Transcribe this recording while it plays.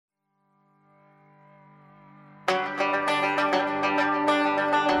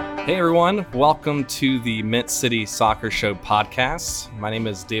Hey everyone, welcome to the Mint City Soccer Show podcast. My name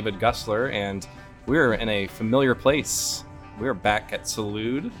is David Gussler and we're in a familiar place. We're back at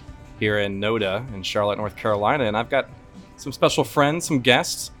Salud here in NODA in Charlotte, North Carolina, and I've got some special friends, some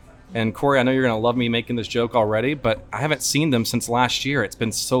guests. And Corey, I know you're going to love me making this joke already, but I haven't seen them since last year. It's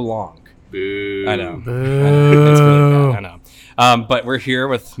been so long. Boo. I know. Boo. It's really bad. I know. But we're here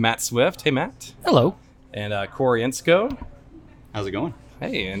with Matt Swift. Hey, Matt. Hello. And Corey Insco. How's it going?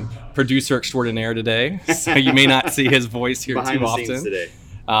 Hey, and producer extraordinaire today. So you may not see his voice here Behind too the often. scenes today.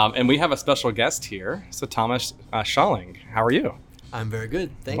 And we have a special guest here. So Thomas Schalling. How are you? I'm very good.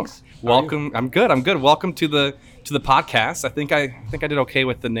 Thanks. Welcome. I'm good. Welcome to the podcast. I think I did okay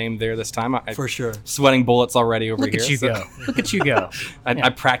with the name there this time. For sure. Sweating bullets already over Look here. at you go. Look at you go. I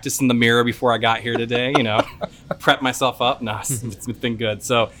practiced in the mirror before I got here today. Prep myself up. No, it's been good.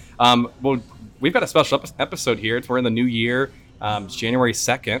 So, we've got a special episode here. We're in the new year. It's January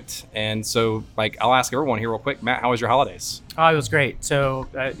 2nd, and so I'll ask everyone here real quick. Matt, how was your holidays? Oh, it was great. So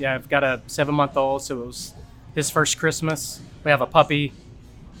I've got a 7-month-old, so it was his first Christmas. We have a puppy,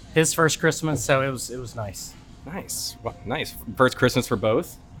 his first Christmas, so it was nice. Nice. Well, nice. First Christmas for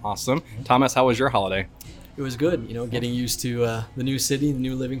both. Awesome. Thomas, how was your holiday? It was good. Getting used to the new city, the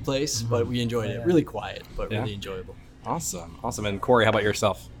new living place, but we enjoyed it. Really quiet, but really enjoyable. Awesome. And Corey, how about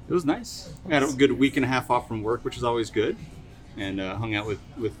yourself? It was nice. I had a good week and a half off from work, which is always good. And hung out with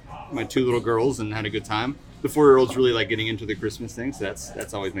my two little girls and had a good time. The 4-year-old's really getting into the Christmas thing, so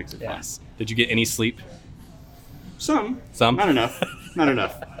that's always makes it fun. Yes. Did you get any sleep? Some. Some? Not enough. Not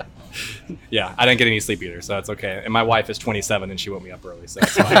enough. Yeah, I didn't get any sleep either, so that's okay. And my wife is 27 and she woke me up early, so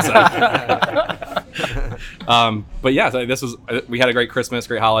that's fine. But yeah, so we had a great Christmas,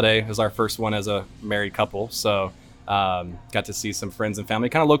 great holiday. It was our first one as a married couple, so got to see some friends and family,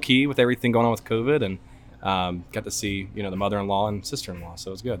 kind of low key with everything going on with COVID, and got to see the mother-in-law and sister-in-law,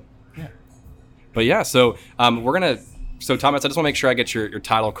 so it was good. Yeah. But yeah, so So Thomas, I just want to make sure I get your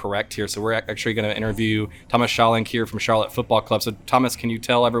title correct here. So we're actually going to interview Thomas Schalling here from Charlotte Football Club. So Thomas, can you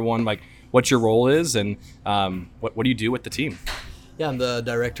tell everyone what your role is and what do you do with the team? Yeah, I'm the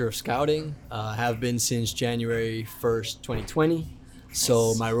director of scouting. Have been since January 1st, 2020.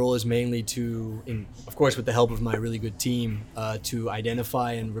 So my role is mainly of course, with the help of my really good team, to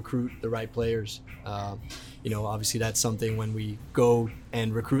identify and recruit the right players. Obviously that's something when we go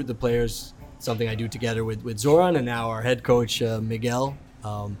and recruit the players, something I do together with Zoran and now our head coach, Miguel.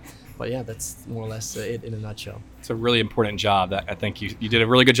 But yeah, that's more or less it in a nutshell. It's a really important job that I think you did a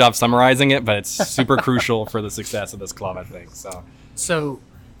really good job summarizing it, but it's super crucial for the success of this club, I think. So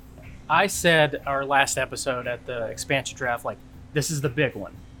I said our last episode at the expansion draft, this is the big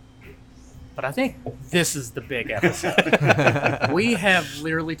one. But I think this is the big episode. We have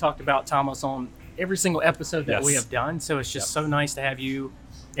literally talked about Thomas on every single episode that we have done. So it's just so nice to have you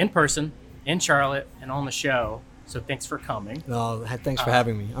in person, in Charlotte, and on the show. So thanks for coming. Thanks for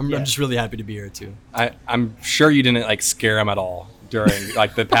having me. I'm just really happy to be here too. I'm sure you didn't scare him at all during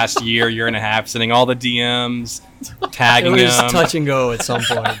the past year and a half, sending all the DMs, tagging him. It was touch and go at some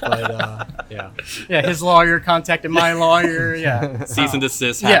point, but yeah. Yeah, his lawyer contacted my lawyer. Yeah. Cease and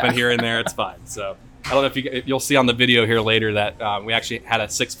desist happened here and there. It's fine. So I don't know if you'll see on the video here later that we actually had a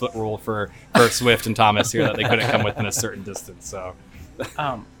 6-foot rule for Swift and Thomas here that they couldn't come within a certain distance. So.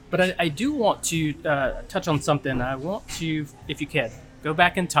 But I do want to touch on something. I want to, if you can, go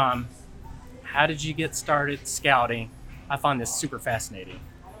back in time. How did you get started scouting? I find this super fascinating.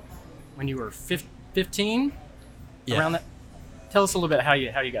 When you were 15, around that, tell us a little bit how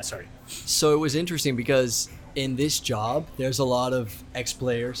you got started. So it was interesting because in this job, there's a lot of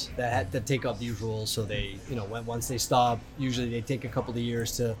ex-players that take up these roles. So they, once they stop, usually they take a couple of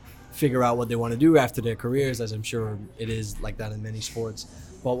years to figure out what they want to do after their careers, as I'm sure it is like that in many sports.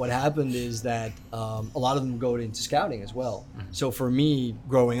 But what happened is that a lot of them go into scouting as well. Mm-hmm. So for me,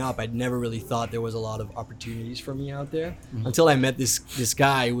 growing up, I'd never really thought there was a lot of opportunities for me out there until I met this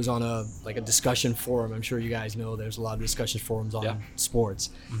guy who was on a discussion forum. I'm sure you guys know there's a lot of discussion forums on sports.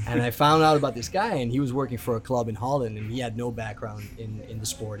 And I found out about this guy, and he was working for a club in Holland, and he had no background in the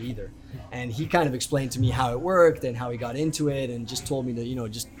sport either. And he kind of explained to me how it worked and how he got into it, and just told me to,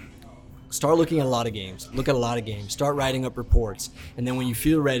 just start looking at a lot of games, start writing up reports. And then when you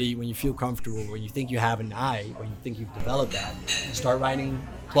feel ready, when you feel comfortable, when you think you have an eye, when you think you've developed that, start writing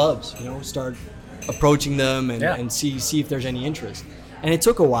clubs, start approaching them and see if there's any interest. And it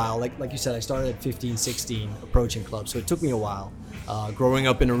took a while. Like you said, I started at 15, 16 approaching clubs. So it took me a while. Growing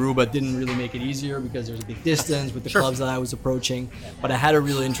up in Aruba didn't really make it easier because there's a big distance with the clubs that I was approaching. But I had a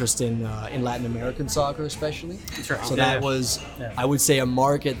real interest in Latin American soccer, especially. That's right. So that was, I would say, a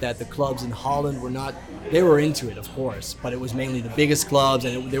market that the clubs in Holland were not they were into it, of course, but it was mainly the biggest clubs,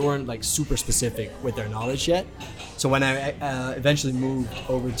 and they weren't like super specific with their knowledge yet. So when I eventually moved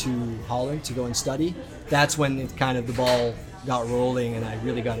over to Holland to go and study, that's when it kind of the ball got rolling, and I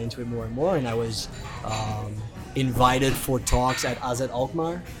really got into it more and more. And I was invited for talks at AZ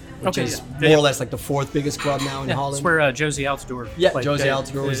Alkmaar, which is more or less like the fourth biggest club now in Holland. That's where Josie Altidore played. Josie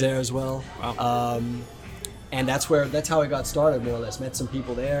Altidore was there as well. Wow. And that's how I got started, more or less. Met some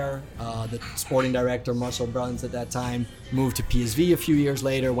people there. The sporting director, Marcel Bruns, at that time, moved to PSV a few years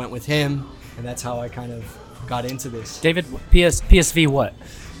later, went with him, and that's how I kind of got into this. David, PSV what?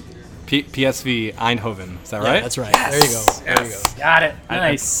 PSV Eindhoven. Is that Yeah, right? that's right. Yes. There you go. There you go. Got it.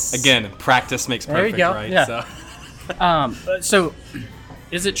 Nice. Again, practice makes There you perfect, go. right? Yeah. So. So,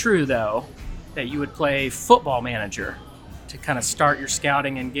 is it true though that you would play Football Manager to kind of start your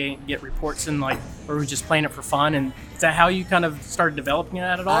scouting and get reports in, like, or were you just playing it for fun? And is that how you kind of started developing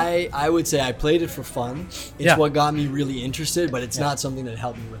that at all? I would say I played it for fun. It's what got me really interested, but it's not something that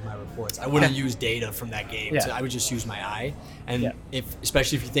helped me with my reports. I wouldn't use data from that game. Yeah. So I would just use my eye. And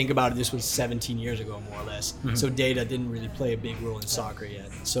especially if you think about it, this was 17 years ago, more or less. Mm-hmm. So data didn't really play a big role in soccer yet.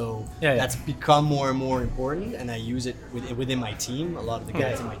 So that's become more and more important, and I use it within my team. A lot of the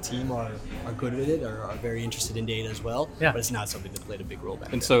guys in my team are good with it, or are very interested in data as well. Yeah. But it's not something that played a big role back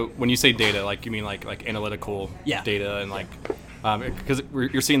then. And so when you say data, like you mean like analytical data, and like because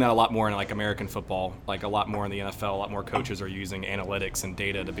you're seeing that a lot more in like American football, like a lot more in the NFL. A lot more coaches are using analytics and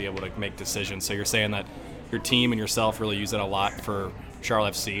data to be able to make decisions. So you're saying that your team and yourself really use it a lot for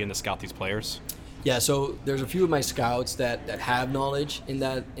Charles FC and to scout these players? Yeah, so there's a few of my scouts that have knowledge in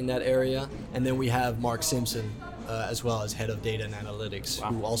that area, and then we have Mark Simpson as well as head of data and analytics,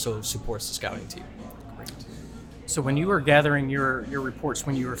 who also supports the scouting team. So when you were gathering your reports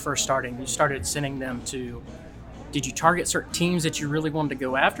when you were first starting, you started sending them to. Did you target certain teams that you really wanted to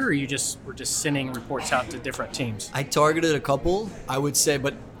go after, or you were just sending reports out to different teams? I targeted a couple, I would say,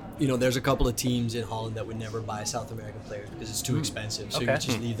 but there's a couple of teams in Holland that would never buy South American players because it's too expensive. So you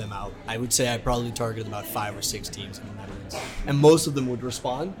just leave them out. I would say I probably targeted about 5 or 6 teams in the Netherlands, and most of them would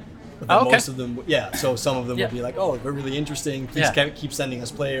respond. But then most of them, so some of them would be like, "Oh, we're really interesting. Please keep sending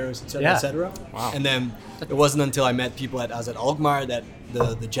us players, etc., etc." Wow. And then it wasn't until I met people at AZ Alkmaar that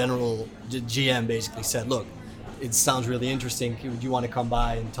the GM basically said, "Look, it sounds really interesting. Do you want to come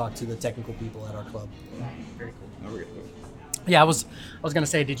by and talk to the technical people at our club?" Very cool. Yeah, I was gonna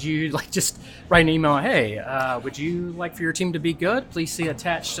say, did you like just write an email? Hey, would you like for your team to be good? Please see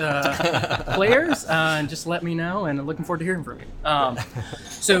attached players, and just let me know. And I'm looking forward to hearing from you.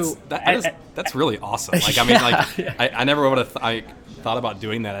 So that's really awesome. Like I mean, I never would have thought about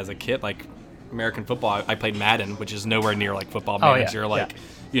doing that as a kid. Like American football, I played Madden, which is nowhere near like Football Manager.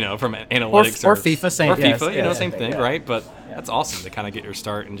 From analytics or FIFA, same same thing, right? But that's awesome to kind of get your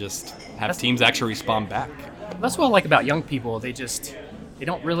start and just have teams actually respond back. That's what I like about young people. They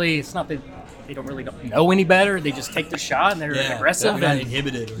don't really know any better. They just take the shot and they're aggressive. They're not and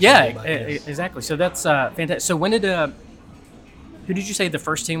inhibited. Or exactly. So that's fantastic. So when did who did you say the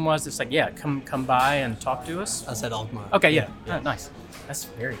first team was? That's like, come by and talk to us. I said Alkmaar. Okay, Oh, nice. That's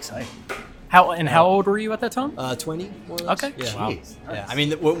very exciting. How old were you at that time? 20, more or less. Okay. Yeah. Wow. Yeah. I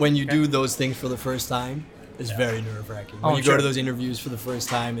mean, when you do those things for the first time, it's very nerve-wracking. When you go to those interviews for the first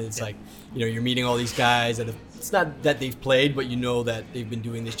time, it's like, you're meeting all these guys, and it's not that they've played, but you know that they've been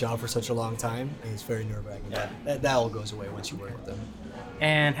doing this job for such a long time, and it's very nerve-wracking. Yeah. That all goes away once you work with them.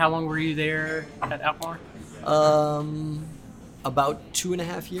 And how long were you there at Alkmaar? About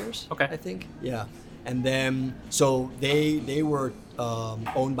 2.5 years. Okay. I think. Yeah. And then, so they were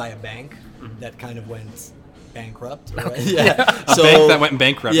owned by a bank that kind of went bankrupt. Right? Yeah. A bank that went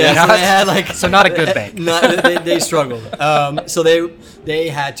bankrupt. Yeah. So they had so not a good bank. They struggled. So they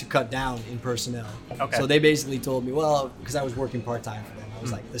had to cut down in personnel. Okay. So they basically told me, well, because I was working part-time for them. I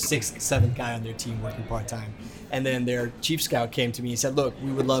was like the 6th, 7th guy on their team working part-time. And then their chief scout came to me and said, look,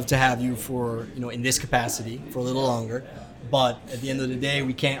 we would love to have you for, in this capacity for a little longer. But at the end of the day,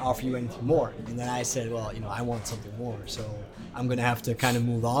 we can't offer you anything more. And then I said, well, I want something more. So I'm going to have to kind of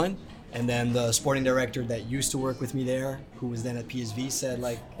move on. And then the sporting director that used to work with me there, who was then at PSV, said,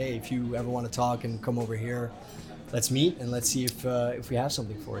 like, hey, if you ever want to talk and come over here, let's meet and let's see if we have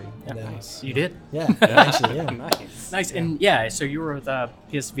something for you. Yeah, then, nice. You did? Yeah, eventually, yeah. Nice. And so you were with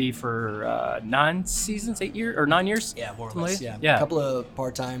PSV for 9 seasons, 8 years, or 9 years? Yeah, more or less. Yeah. A couple of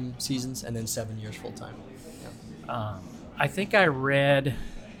part-time seasons and then 7 years full-time. Yeah. I think I read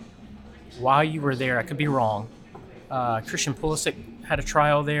while you were there, I could be wrong, Christian Pulisic had a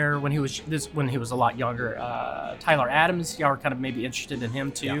trial there when he was a lot younger. Tyler Adams, y'all were kind of maybe interested in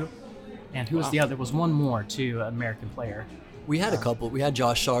him too. Yeah. And who was the other? There was one more too, an American player. We had a couple. We had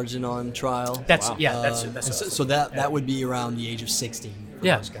Josh Sargent on trial. That's Wow. that's And that's so that would be around the age of 16 for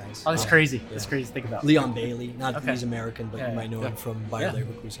yeah. those guys. Oh, that's crazy. That's crazy to think about. Leon Bailey, not Okay. he's American, but Yeah, you might know him from Bayer Yeah.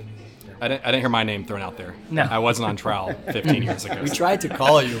 Leverkusen. I didn't hear my name thrown out there. No. I wasn't on trial 15 years ago. We tried to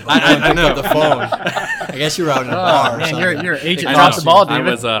call you, but I no one picked know. up the phone. I guess you were out in a Oh bar. or man, something. your agent I dropped know. the ball,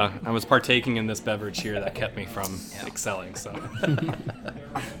 David. I was partaking in this beverage here that kept me from excelling. So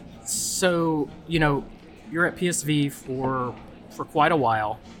So you're at PSV for quite a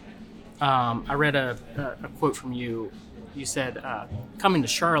while. I read a quote from you. You said, "Coming to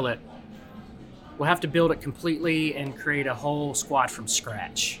Charlotte, we'll have to build it completely and create a whole squad from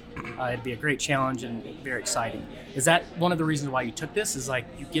scratch. It'd be a great challenge and very exciting." Is that one of the reasons why you took this? Is like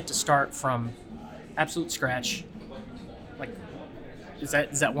you get to start from absolute scratch? Like, is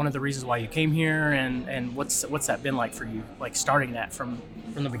that one of the reasons why you came here? And what's that been like for you? Like starting that from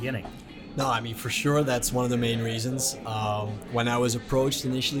the beginning. No, I mean, for sure, that's one of the main reasons. When I was approached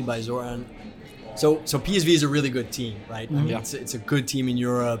initially by Zoran, so PSV is a really good team, right? I mean, Yeah. it's a good team in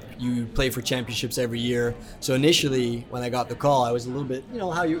Europe. You play for championships every year. So initially, when I got the call, I was a little bit, a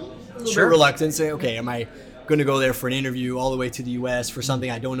little bit reluctant, saying, okay, am I going to go there for an interview all the way to the US for something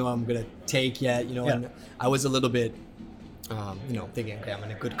I don't know I'm going to take yet? And I was a little bit, thinking, okay, I'm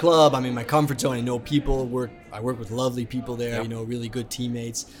in a good club. I'm in my comfort zone. I know people. I work with lovely people there. Yeah. Really good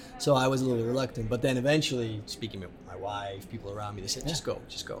teammates. So I was a little reluctant. But then eventually, speaking with my wife, people around me, they said, just go.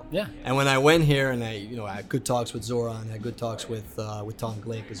 Yeah. And when I went here, and I had good talks with Zoran, had good talks with Tom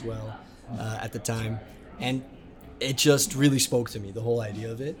Glick as well at the time, and it just really spoke to me, the whole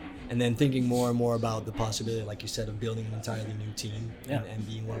idea of it. And then thinking more and more about the possibility, like you said, of building an entirely new team and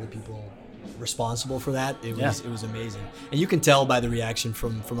being one of the people responsible for that, it was amazing. And you can tell by the reaction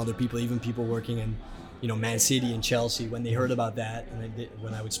from other people, even people working in Man City and Chelsea, when they heard about that, and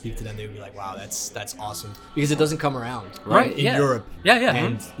when I would speak to them, they would be like, wow, that's awesome, because it doesn't come around Right, in yeah. Europe Yeah.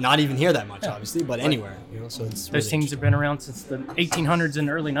 and not even here that much, obviously, but anywhere, so it's Those really teams have been around since the 1800s and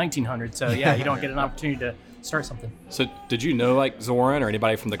early 1900s. So yeah, you don't get an opportunity to start something. So did you know like Zoran or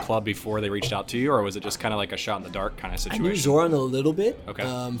anybody from the club before they reached out to you, or was it just kind of like a shot in the dark kind of I situation? knew Zoran a little bit Okay.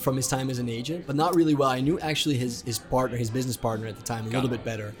 from his time as an agent, but not really well. I knew actually his partner, his business partner at the time, a little bit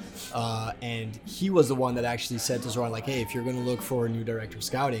better. And he was the one that actually said to Zoran, like, hey, if you're going to look for a new director of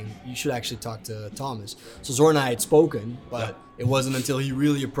scouting, you should actually talk to Thomas. So Zoran and I had spoken, but it wasn't until he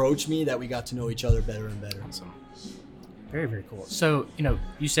really approached me that we got to know each other better and better. Awesome. Very, very cool. So,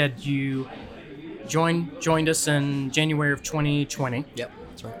 you said you joined us in January of 2020. Yep,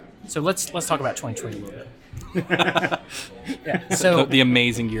 that's right. So let's talk about 2020 a little bit. Yeah. So The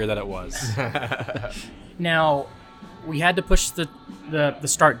amazing year that it was. now we had to push the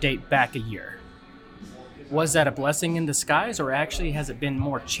start date back a year. Was that a blessing in disguise, or actually has it been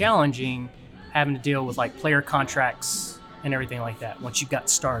more challenging having to deal with like player contracts and everything like that once you got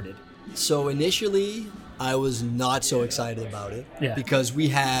started? So initially, I was not so excited about it because we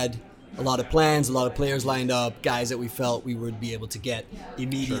had a lot of plans, a lot of players lined up, guys that we felt we would be able to get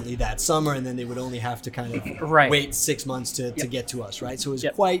immediately that summer, and then they would only have to kind of wait 6 months to get to us, right? So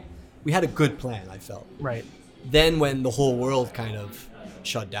it was we had a good plan, I felt. Right. Then when the whole world kind of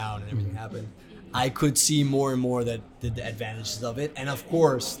shut down and everything happened, I could see more and more that the advantages of it. And of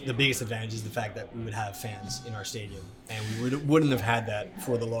course, the biggest advantage is the fact that we would have fans in our stadium, and we wouldn't have had that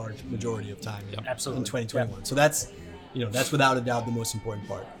for the large majority of time in Absolutely. 2021. So that's without a doubt the most important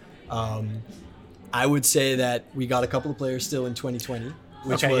part. I would say that we got a couple of players still in 2020,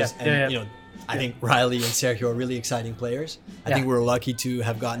 which I think Riley and Sergio are really exciting players. I think we're lucky to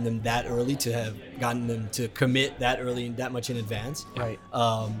have gotten them that early, to have gotten them to commit that early and that much in advance. Right.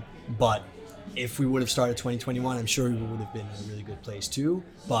 But if we would have started 2021, I'm sure we would have been in a really good place too.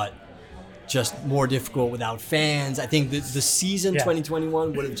 But just more difficult without fans. I think the season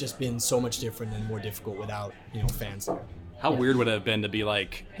 2021 would have just been so much different and more difficult without fans there. How weird would it have been to be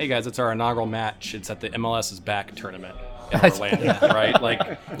like, hey guys, it's our inaugural match. It's at the MLS is Back tournament in Orlando, right?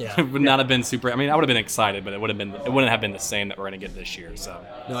 Like, it would not have been super. I mean, I would have been excited, but it wouldn't have been the same that we're going to get this year. So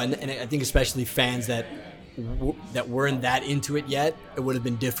no, and I think especially fans that weren't that into it yet, it would have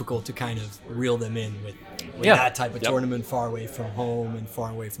been difficult to kind of reel them in with that type of tournament, far away from home and far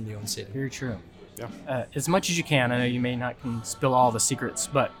away from the own city. Very true. Yeah. As much as you can. I know you may not can spill all the secrets,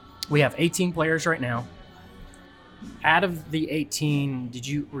 but we have 18 players right now. Out of the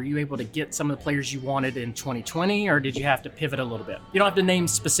 18, were you able to get some of the players you wanted in 2020, or did you have to pivot a little bit? You don't have to name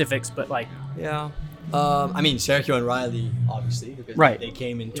specifics, but like I mean, Sergio and Riley, obviously, because they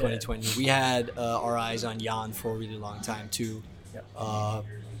came in 2020. We had our eyes on Jan for a really long time too.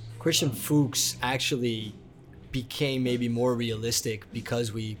 Christian Fuchs actually became maybe more realistic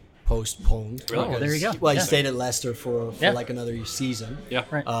because we postponed. Really? Oh, there you go. Well, he Yeah. stayed at Leicester for Yeah. like another season. Yeah.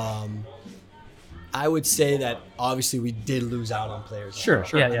 Right. I would say that obviously we did lose out on players. Sure,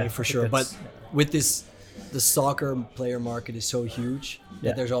 I yeah, mean, yeah. for I think sure. But that's- with this, the soccer player market is so huge Yeah.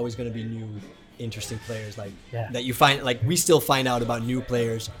 that there's always going to be new, interesting players like Yeah. that you find. Like we still find out about new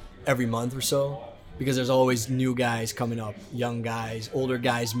players every month or so because there's always new guys coming up, young guys, older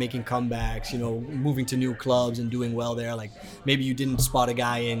guys making comebacks. You know, moving to new clubs and doing well there. Like maybe you didn't spot a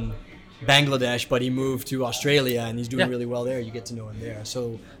guy in Bangladesh, but he moved to Australia and he's doing Yeah. really well there. You get to know him there.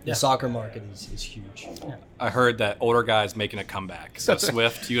 So the Yeah. soccer market is huge. I heard that older guys making a comeback. So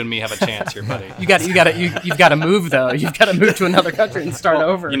Swift, you and me have a chance here, buddy. You've got to move though. You've got to move to another country and start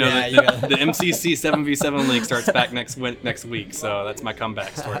over. You know, Yeah, the, you gotta- the MCC 7v7 league starts back next week, so that's my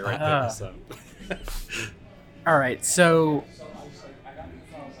comeback story right there. So All right, so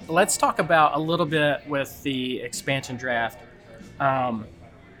let's talk about a little bit with the expansion draft.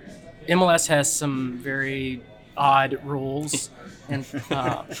 MLS has some very odd rules, and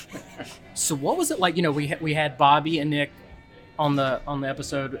so what was it like? You know, we had Bobby and Nick on the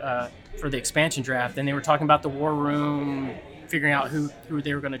episode for the expansion draft, and they were talking about the war room, figuring out who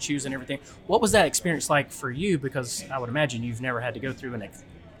they were going to choose and everything. What was that experience like for you? Because I would imagine you've never had to go through an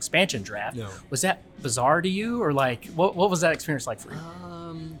expansion draft. No. Was that bizarre to you, or like what was that experience like for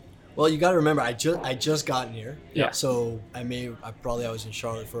you? Well, you got to remember, I just gotten here. Yeah. So I was in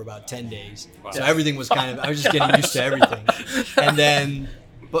Charlotte for about 10 days. Wow. So everything was I was just getting used to everything. And then,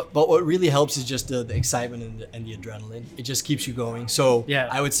 but what really helps is just the excitement and the adrenaline. It just keeps you going. So Yeah.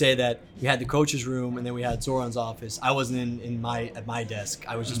 I would say that we had the coach's room and then we had Zoran's office. I wasn't at my desk.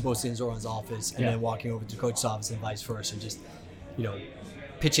 I was just mostly in Zoran's office and Yeah. then walking over to the coach's office and vice versa. Just,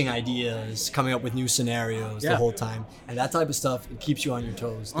 pitching ideas, coming up with new scenarios Yeah. the whole time, and that type of stuff, it keeps you on your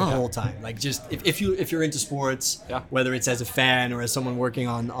toes the whole time. Like just if you're into sports, Yeah. whether it's as a fan or as someone working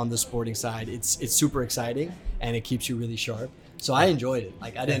on the sporting side, it's super exciting and it keeps you really sharp. So I enjoyed it.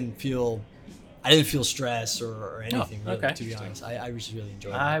 Like I didn't feel stress or anything really, okay. to be honest. I just really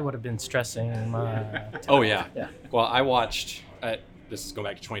enjoyed I it. would have been stressing my. Oh yeah. Yeah. Well, I watched. This is going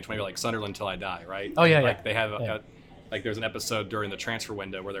back to 2020, like Sunderland Till I Die, right? Oh, yeah, Like yeah. they have Yeah. like there's an episode during the transfer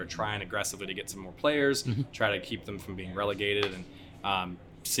window where they're trying aggressively to get some more players, Mm-hmm. try to keep them from being relegated, and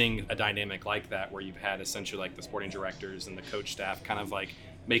seeing a dynamic like that where you've had essentially like the sporting directors and the coach staff kind of like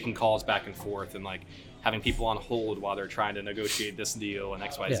making calls back and forth and like having people on hold while they're trying to negotiate this deal and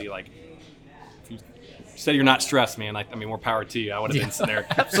XYZ. Yeah. Like, if you said you're not stressed, man. Like, I mean, more power to you. I would have been sitting there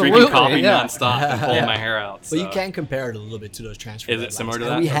Absolutely, drinking coffee yeah. nonstop and pulling Yeah. my hair out. But you so. can compare it a little bit to those transfer Is it deadlines. similar to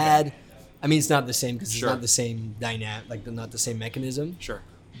And that? we Okay. had, I mean, it's not the same because Sure. it's not the same dynamic, not the same mechanism. Sure.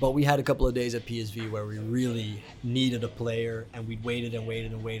 But we had a couple of days at PSV where we really needed a player, and we waited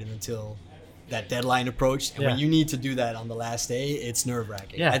until that deadline approached. And Yeah. when you need to do that on the last day, it's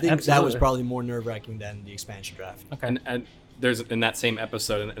nerve-wracking. Yeah, I think that was absolutely. probably more nerve-wracking than the expansion draft. Okay. And there's in that same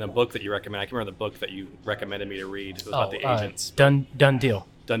episode in a book that you recommend. I can remember the book that you recommended me to read. It was about the agents. Done deal.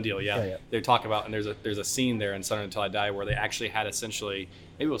 Done deal. Yeah. Yeah. They talk about and there's a scene there in Sunderland Until I Die where they actually had essentially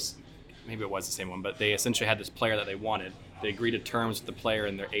maybe it was the same one, but they essentially had this player that they wanted. They agreed to terms with the player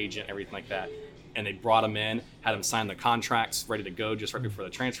and their agent, everything like that. And they brought him in, had him sign the contracts, ready to go just right before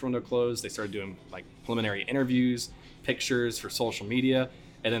the transfer window closed. They started doing like preliminary interviews, pictures for social media.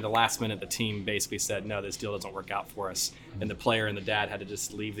 And then at the last minute, the team basically said, no, this deal doesn't work out for us. And the player and the dad had to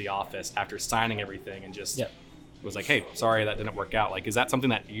just leave the office after signing everything and just Yep. was like, hey, sorry, that didn't work out. Like, is that something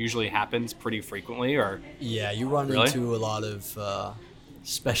that usually happens pretty frequently or? Yeah, you run Really? into a lot of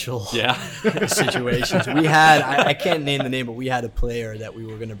special Yeah. situations. We had, I can't name the name, but we had a player that we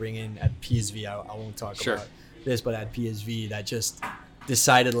were going to bring in at PSV. I won't talk Sure. about this, but at PSV that just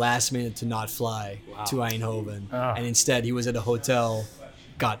decided last minute to not fly Wow. to Eindhoven. Oh. And instead he was at a hotel,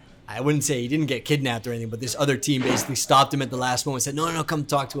 I wouldn't say he didn't get kidnapped or anything, but this other team basically stopped him at the last moment and said, no, come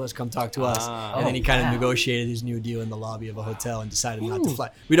talk to us. Ah. And then he kind of wow. negotiated his new deal in the lobby of a hotel and decided not to fly.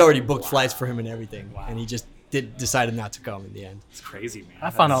 We'd already booked flights for him and everything. Wow. And he just decided not to come in the end. It's crazy, man. I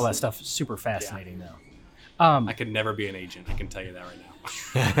find all that stuff super fascinating though. I could never be an agent. I can tell you that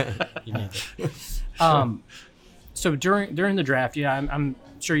right now. You need it. So during the draft, yeah, I'm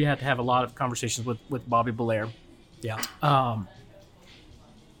sure you had to have a lot of conversations with Bobby Belair. Yeah.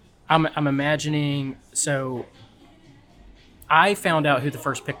 I'm imagining. So I found out who the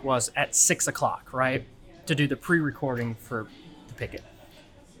first pick was at 6:00, right, to do the pre-recording for the picket.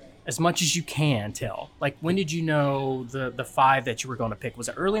 As much as you can tell. Like, when did you know the five that you were going to pick? Was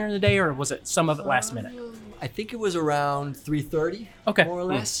it earlier in the day, or was it some of it last minute? I think it was around 3:30, Okay. more or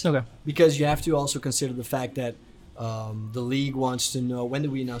less. Okay. Because you have to also consider the fact that The league wants to know, when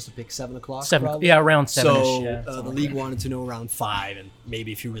did we announce the pick? 7 o'clock? 7, probably? yeah, around 7. So yeah, the league wanted to know around 5, and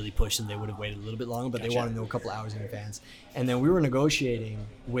maybe if you really pushed them, they would have waited a little bit longer, but they wanted to know a couple hours in advance. And then we were negotiating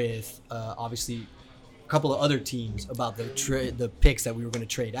with, obviously, a couple of other teams about the picks that we were going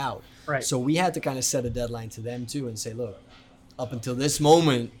to trade out. Right. So we had to kind of set a deadline to them, too, and say, look, up until this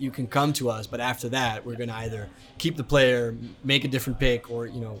moment, you can come to us, but after that, we're going to either keep the player, make a different pick, or,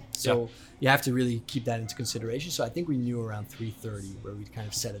 so you have to really keep that into consideration. So I think we knew around 3:30 where we kind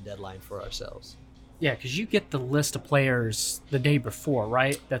of set a deadline for ourselves. Yeah, because you get the list of players the day before,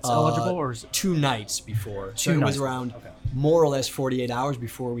 right? That's eligible, or is it 2 nights before. So 2 it was nights. around Okay. more or less 48 hours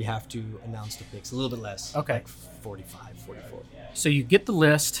before we have to announce the picks. A little bit less. Okay. Like 45, 44. So you get the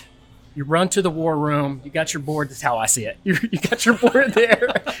list, you run to the war room, you got your board. That's how I see it. You got your board there,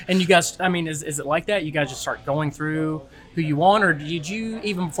 and you guys. I mean, is it like that? You guys just start going through who you want, or did you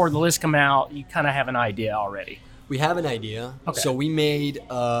even before the list come out, you kind of have an idea already? We have an idea. Okay. So we made,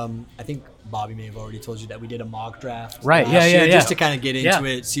 I think Bobby may have already told you that we did a mock draft. Right, last yeah, year, yeah. just to kind of get into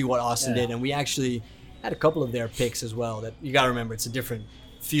Yeah. it, see what Austin Yeah. did. And we actually had a couple of their picks as well. That you got to remember, it's a different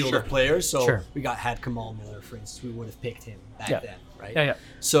field Sure. of players. So Sure. we had Kamal Miller, for instance. We would have picked him back Yeah. then, right? Yeah, yeah.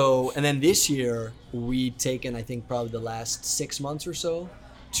 So, and then this year, we'd taken, I think, probably the last 6 months or so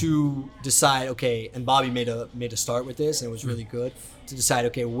to decide, okay, and Bobby made a start with this, and it was really good, to decide,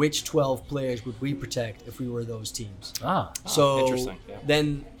 okay, which 12 players would we protect if we were those teams? Ah, So interesting, yeah.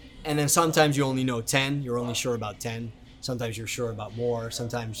 then sometimes you only know 10, you're only sure about 10. Sometimes you're sure about more.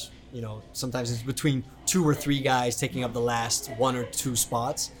 Sometimes, sometimes it's between 2 or 3 guys taking up the last 1 or 2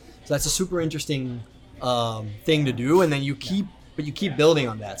 spots. So that's a super interesting thing to do. And then you keep building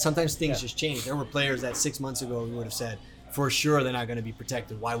on that. Sometimes things just change. There were players that 6 months ago we would have said, for sure they're not going to be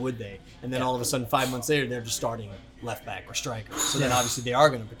protected. Why would they? And then all of a sudden, 5 months later, they're just starting left back or striker. So then obviously they are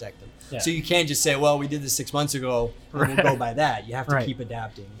going to protect them. Yeah. So you can't just say, well, we did this 6 months ago, and we'll go by that. You have to Right. keep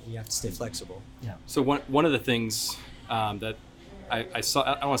adapting. You have to stay flexible. So one of the things that I saw,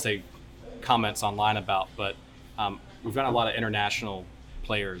 I don't want to say comments online about, but we've got a lot of international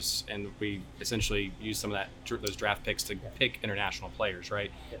players, and we essentially use some of those draft picks to pick international players,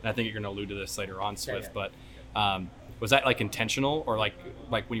 right? And I think you're going to allude to this later on, Swift, but was that like intentional, or like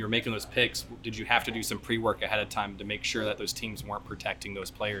when you were making those picks, did you have to do some pre-work ahead of time to make sure that those teams weren't protecting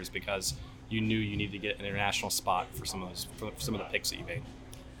those players because you knew you needed to get an international spot for some of the picks that you made?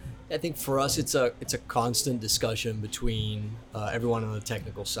 I think for us, it's a constant discussion between everyone on the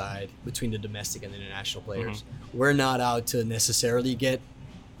technical side, between the domestic and the international players. We're not out to necessarily get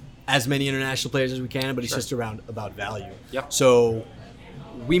as many international players as we can, but it's just about value. Yep. So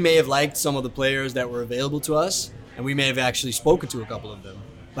we may have liked some of the players that were available to us, and we may have actually spoken to a couple of them.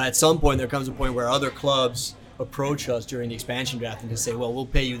 But at some point, there comes a point where other clubs approach us during the expansion draft and can say, well, we'll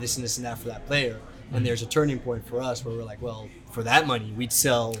pay you this and this and that for that player. And there's a turning point for us where we're like, well, for that money, we'd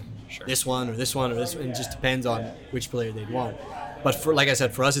sell this one or this one or this one. It just depends on which player they'd want. But for, like I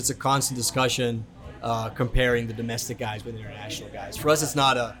said, for us, it's a constant discussion comparing the domestic guys with international guys. For us, it's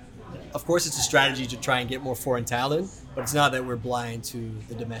not of course, it's a strategy to try and get more foreign talent, but it's not that we're blind to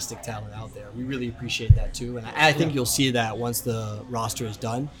the domestic talent out there. We really appreciate that too. And I think you'll see that once the roster is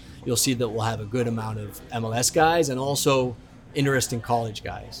done. You'll see that we'll have a good amount of MLS guys and also interesting college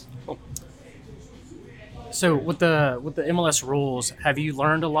guys. So with the MLS rules, have you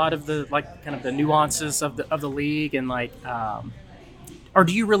learned a lot of the kind of the nuances of the league, and or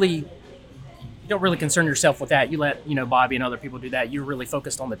do you don't really concern yourself with that? You let Bobby and other people do that. You're really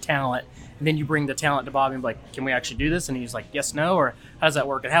focused on the talent, and then you bring the talent to Bobby and be like, can we actually do this? And he's like, yes, no, or how does that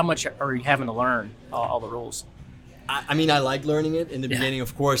work? And how much are you having to learn all the rules? I mean, I like learning it. In the beginning,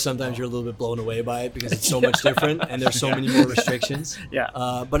 of course, sometimes you're a little bit blown away by it because it's so much different and there's so many more restrictions.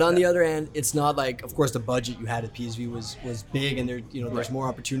 But on the other hand, it's not like, of course, the budget you had at PSV was big, and there's more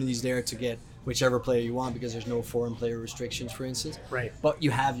opportunities there to get whichever player you want because there's no foreign player restrictions, for instance. Right. But you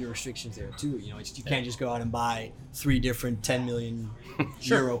have your restrictions there too. You can't just go out and buy 3 different 10 million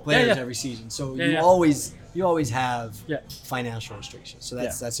euro players every season. So you always have financial restrictions. So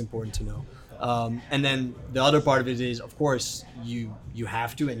that's important to know. And then the other part of it is, of course, you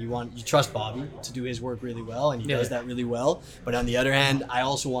have to, and you trust Bobby to do his work really well, and he does that really well. But on the other hand, I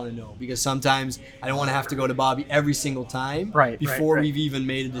also want to know, because sometimes I don't want to have to go to Bobby every single time before we've even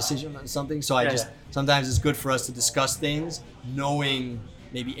made a decision on something. So sometimes it's good for us to discuss things, knowing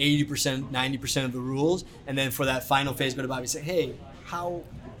maybe 80%, 90% of the rules, and then for that final phase, go to Bobby and say, hey, how...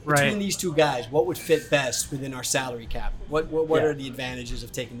 Between these two guys, what would fit best within our salary cap? What are the advantages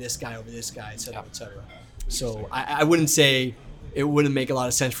of taking this guy over this guy, et cetera, et cetera? So I wouldn't say it wouldn't make a lot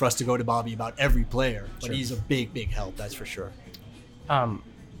of sense for us to go to Bobby about every player, but he's a big, big help, that's for sure.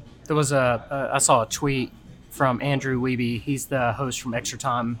 There was I saw a tweet from Andrew Wiebe. He's the host from Extra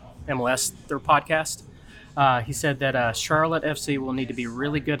Time MLS, their podcast. He said that Charlotte FC will need to be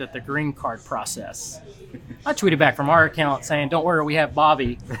really good at the green card process. I tweeted back from our account saying, don't worry, we have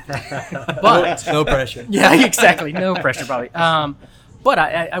Bobby. But No pressure. yeah, exactly. No pressure, Bobby. But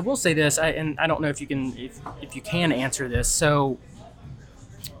I will say this, and I don't know if you can if you can answer this. So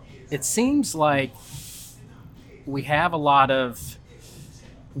it seems like we have a lot of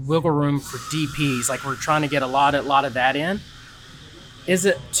wiggle room for DPs. Like we're trying to get a lot of that in. Is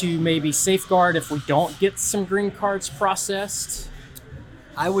it to maybe safeguard if we don't get some green cards processed?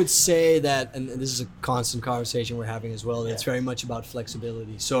 I would say that, and this is a constant conversation we're having as well, it's very much about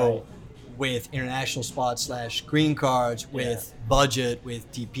flexibility. So Right. with international spots / green cards, with budget,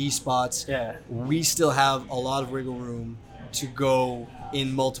 with DP spots, Yeah. we still have a lot of wiggle room to go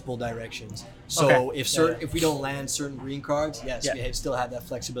in multiple directions. So Okay. if we don't land certain green cards, yes, Yeah. we still have that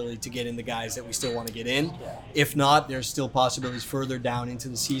flexibility to get in the guys that we still want to get in. Yeah. If not, there's still possibilities further down into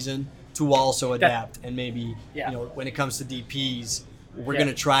the season to also adapt and maybe Yeah. when it comes to DPs, we're Yeah.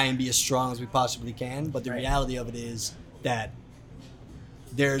 going to try and be as strong as we possibly can. But the Right. reality of it is that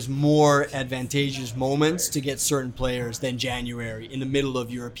there's more advantageous moments to get certain players than January in the middle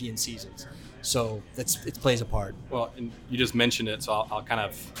of European seasons. So it plays a part. Well, and you just mentioned it, so I'll kind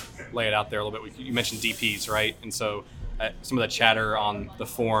of lay it out there a little bit. You mentioned DPs, right? And so some of the chatter on the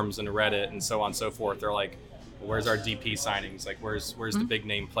forums and Reddit and so on and so forth, they're like, well, where's our DP signings? Like, where's the big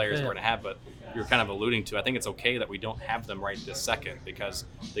name players Yeah. we're going to have? But you're kind of alluding to, I think it's okay that we don't have them right this second because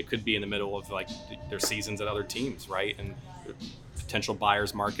they could be in the middle of like their seasons at other teams, right? And potential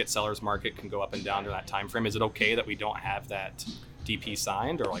buyers market, sellers market can go up and down during that time frame. Is it okay that we don't have that DP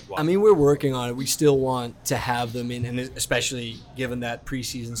signed, or like what? I mean, we're working on it. We still want to have them in, and especially given that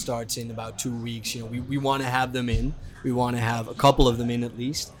preseason starts in about 2 weeks, we want to have them in. We want to have a couple of them in at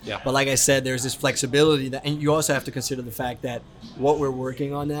least. Yeah. But like I said, there's this flexibility that, and you also have to consider the fact that what we're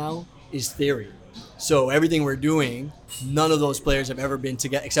working on now is theory. So everything we're doing, none of those players have ever been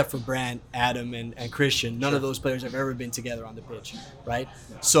together, except for Brant, Adam, and Christian. None of those players have ever been together on the pitch, right?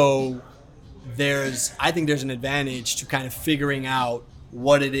 So I think there's an advantage to kind of figuring out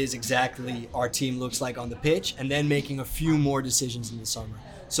what it is exactly our team looks like on the pitch, and then making a few more decisions in the summer.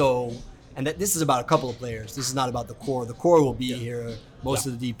 So, and this is about a couple of players. This is not about the core. The core will be here. Most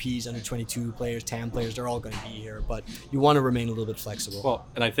of the DPs, under 22 players, TAM players, they're all going to be here. But you want to remain a little bit flexible. Well,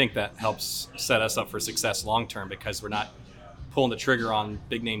 and I think that helps set us up for success long term because we're not pulling the trigger on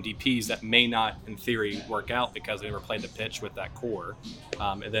big name DPs that may not, in theory, work out because they never played the pitch with that core.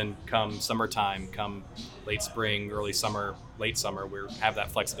 And then come summertime, come late spring, early summer, late summer, we have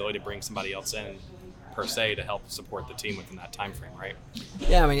that flexibility to bring somebody else in per se to help support the team within that time frame, right?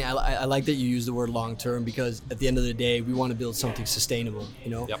 Yeah, I mean, I like that you use the word long term because at the end of the day, we want to build something sustainable.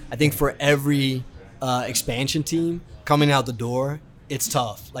 Yep. I think for every expansion team coming out the door, it's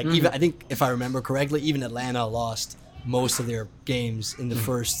tough. Like even I think if I remember correctly, even Atlanta lost most of their games in the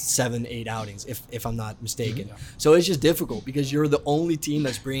first 7-8 outings, if I'm not mistaken. So it's just difficult because you're the only team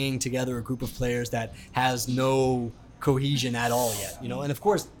that's bringing together a group of players that has no cohesion at all yet, and of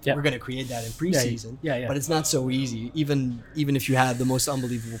course we're going to create that in preseason. Yeah. But it's not so easy. Even if you have the most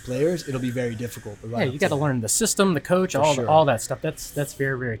unbelievable players, it'll be very difficult. Yeah, you got to learn the system, the coach, sure. all that stuff. That's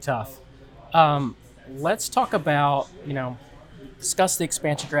very, very tough. Let's talk about, discuss the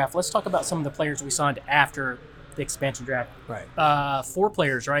expansion draft. Let's talk about some of the players we signed after the expansion draft. Right. 4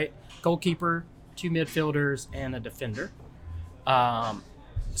 players, right? Goalkeeper, 2 midfielders, and a defender.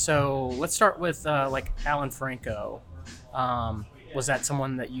 So let's start with Alan Franco. Was that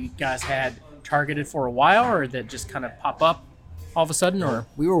someone that you guys had targeted for a while, or that just kind of pop up all of a sudden? Or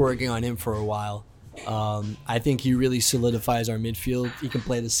We were working on him for a while. I think he really solidifies our midfield. He can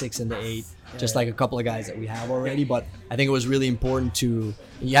play the 6 and the 8, just like a couple of guys that we have already. But I think it was really important you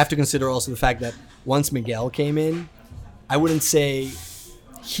have to consider also the fact that once Miguel came in, I wouldn't say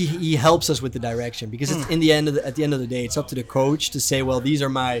he helps us with the direction because it's at the end of the day, it's up to the coach to say, well, these are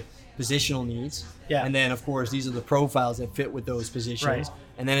my positional needs. Yeah. And then, of course, these are the profiles that fit with those positions. Right.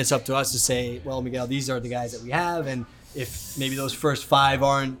 And then it's up to us to say, well, Miguel, these are the guys that we have. And if maybe those first 5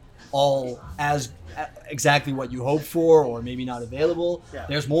 aren't all as exactly what you hope for or maybe not available,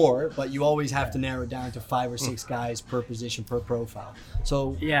 there's more. But you always have to narrow it down to 5 or 6 guys per position, per profile.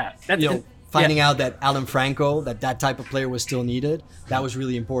 So, yeah, finding out that Alan Franco, that type of player was still needed, that was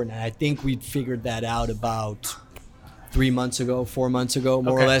really important. And I think we figured that out about 4 months ago,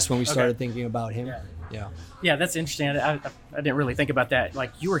 more or less, when we started thinking about him. Yeah, that's interesting. I didn't really think about that.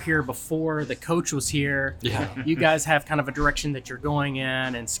 Like, you were here before the coach was here. Yeah. You guys have kind of a direction that you're going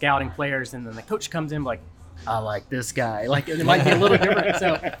in and scouting players, and then the coach comes in like, I like this guy. Like it might be a little different.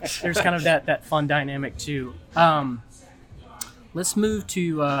 So there's kind of that fun dynamic too. Let's move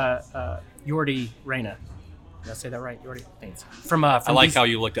to Yordi Reyna. Did I say that right, Yordi? Thanks. From I like DC how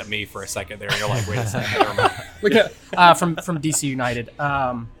you looked at me for a second there. And you're like, wait a second. Never mind. Look at from DC United.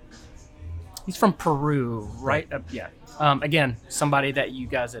 He's from Peru, right? Yeah. Again, somebody that you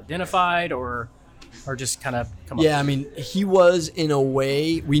guys identified or just kind of come up. Yeah, I mean, he was in a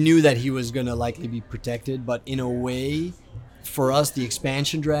way. We knew that he was going to likely be protected, but in a way, for us, the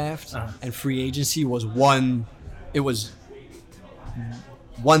expansion draft and free agency was one. It was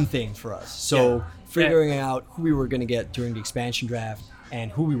one thing for us. So figuring out who we were going to get during the expansion draft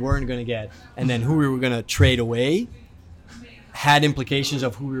and who we weren't going to get, and then who we were going to trade away, had implications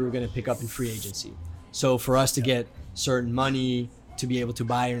of who we were going to pick up in free agency. So for us to get certain money to be able to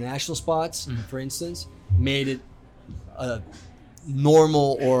buy international spots, for instance, made it a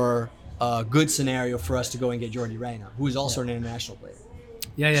normal or a good scenario for us to go and get Yordi Reyna, who is also an international player.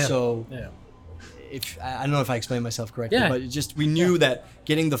 Yeah. So I don't know if I explained myself correctly, but it just we knew that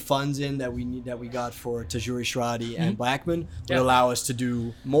getting the funds in that we got for Tajuri Shradi and Blackman would allow us to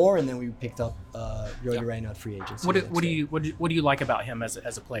do more, and then we picked up Yordi Reyna at free agency. What do you like about him as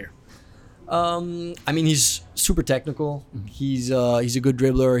a player? I mean, he's super technical. He's a good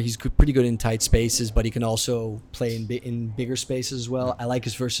dribbler. He's pretty good in tight spaces, but he can also play in bigger spaces as well. I like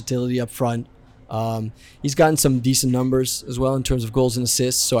his versatility up front. He's gotten some decent numbers as well in terms of goals and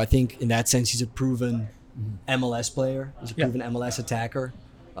assists. So I think in that sense, he's a proven MLS player. He's a proven MLS attacker.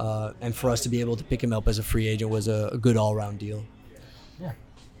 And for us to be able to pick him up as a free agent was a good all-around deal. Yeah.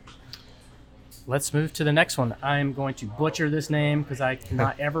 Let's move to the next one. I'm going to butcher this name because I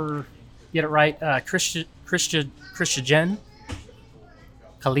cannot ever get it right. Christian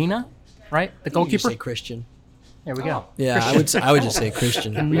Kalina, right? The goalkeeper. You say Christian. There we go. Yeah, Christian. I would just say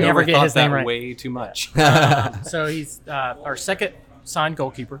Christian. We never get his name right. Way too much. So he's our second signed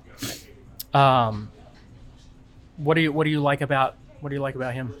goalkeeper. What do you like about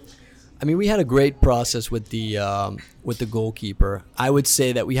him? I mean, we had a great process with the goalkeeper. I would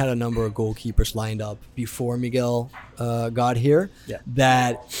say that we had a number of goalkeepers lined up before Miguel got here. Yeah.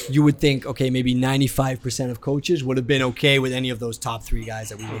 That you would think, okay, maybe 95% of coaches would have been okay with any of those top three guys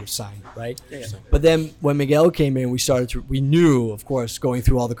that we would have signed, right? Yeah. But then when Miguel came in, we knew, of course, going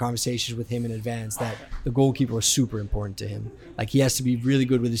through all the conversations with him in advance, that the goalkeeper was super important to him. Like, he has to be really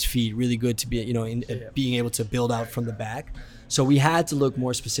good with his feet, really good to be, being able to build out from the back. So we had to look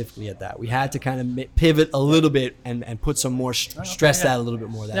more specifically at that. We had to kind of pivot a little bit and put some more stress that a little bit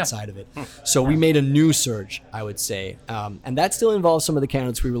more, that side of it. So we made a new search, I would say. And that still involves some of the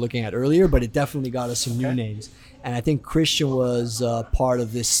candidates we were looking at earlier, but it definitely got us some new names. And I think Christian was part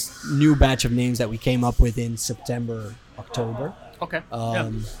of this new batch of names that we came up with in September, October. Okay.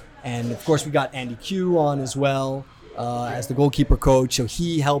 And of course, we got Andy Q on as well. As the goalkeeper coach, so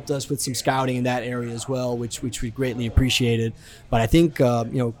he helped us with some scouting in that area as well, which we greatly appreciated. But I think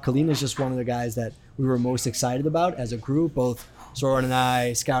Kalina is just one of the guys that we were most excited about as a group, both Soren and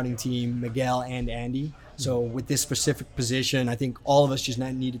I, scouting team, Miguel and Andy. So with this specific position, I think all of us just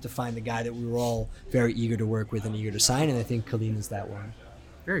needed to find the guy that we were all very eager to work with and eager to sign, and I think Kalina is that one.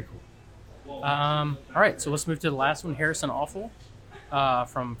 Very cool. All right, so let's move to the last one, Harrison Awful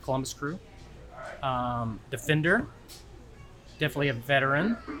from Columbus Crew. Defender, definitely a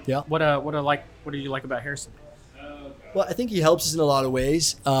veteran. Yeah. What do you like about Harrison? Well, I think he helps us in a lot of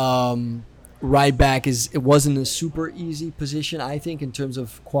ways. Right back it wasn't a super easy position, I think, in terms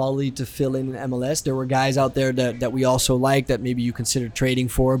of quality to fill in MLS. There were guys out there that we also liked that maybe you considered trading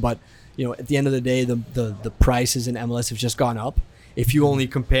for, but at the end of the day, the prices in MLS have just gone up. If you only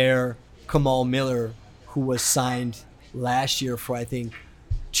compare Kamal Miller, who was signed last year for, I think,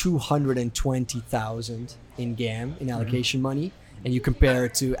 $220,000 in GAM in allocation money, and you compare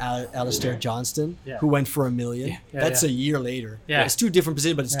it to Alistair Johnston, who went for $1 million. That's a year later. It's two different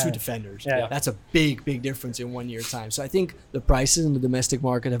positions, but it's two defenders. That's a big difference in 1 year time. So I think the prices in the domestic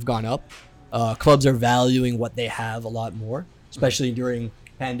market have gone up. Clubs are valuing what they have a lot more, especially during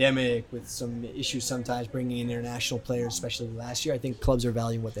pandemic with some issues sometimes bringing in international players, especially last year. I think clubs are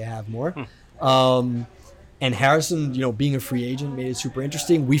valuing what they have more. And Harrison, being a free agent made it super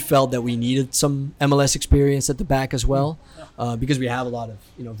interesting. We felt that we needed some MLS experience at the back as well, because we have a lot of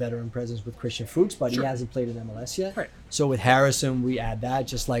veteran presence with Christian Fuchs, but he hasn't played in MLS yet. Right. So with Harrison, we add that,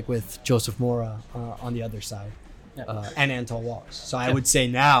 just like with Joseph Mora on the other side, and Anton Walks. So I would say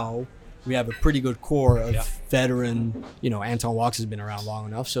now we have a pretty good core of veteran. Anton Walks has been around long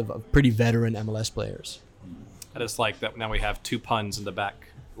enough, so of pretty veteran MLS players. I just like that now we have two puns in the back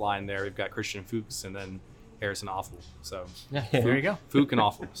line there. We've got Christian Fuchs and then Harrison Awful. So Yeah, there you go. Fook and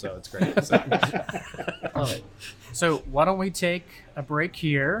Awful. So it's great. So, Love it. So why don't we take a break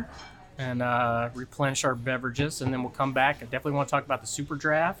here and replenish our beverages, and then we'll come back. I definitely want to talk about the Super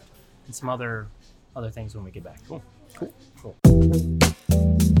Draft and some other things when we get back. Cool.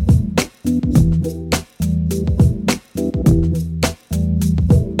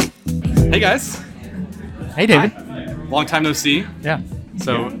 hey guys, Hey, David. long time no see. Yeah.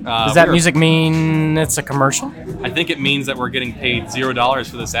 So Does that music mean it's a commercial? I think it means that we're getting paid $0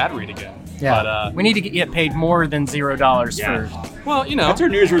 for this ad read again. Yeah. But we need to get paid more than $0 Yeah. for. well, you know, That's our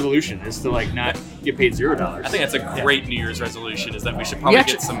New Year's resolution, is to like not get paid $0. I think that's a great New Year's resolution. Is that we should probably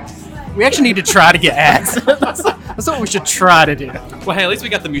actually- get some. We actually need to try to get ads. That's what we should try to do. Well, hey, at least we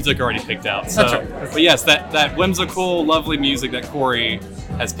got the music already picked out. So, That's right. But yes, that whimsical, lovely music that Corey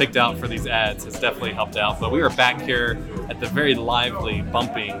has picked out for these ads has definitely helped out. But we are back here at the very lively,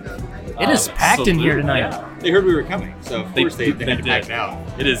 bumping. It is packed in here Salute. tonight. Yeah. They heard we were coming, so of course they had to did. pack it out.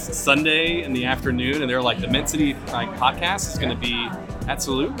 It is Sunday in the afternoon, and they're like, the Immensity podcast is going to be at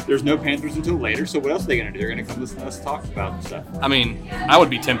Salute. There's no Panthers until later, so what else are they going to do? They're going to come listen to us talk about stuff. I mean, I would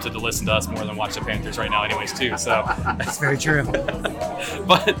be tempted to listen to us more than watch the Panthers right now, anyways, too. So, That's very true.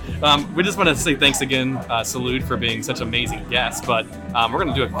 but we just want to say thanks again, Salute, for being such amazing guests. But we're going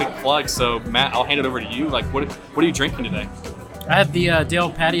to do a quick plug. So, Matt, I'll hand it over to you. Like, what are you drinking today? I had the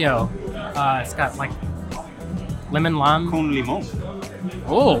Dale Patio. It's got like lemon lime. Con limon.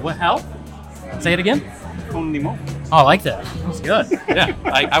 Oh, what hell? Say it again. Con limon. Oh, I like that. That's good. Yeah,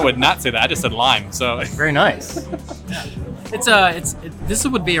 I would not say that. I just said lime. So, Very nice. This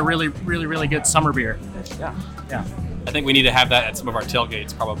would be a really, really, really good summer beer. yeah. Yeah. I think we need to have that at some of our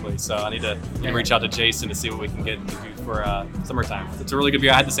tailgates probably. So I need to reach out to Jason to see what we can get to do for summertime. It's a really good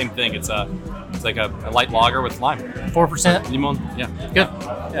beer. I had the same thing. It's like a light lager with lime. 4%. Limon. Yeah. Good.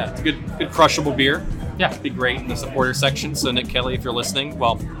 Yeah. It's a good crushable beer. Yeah. Be great in the supporter section. So Nick Kelly, if you're listening,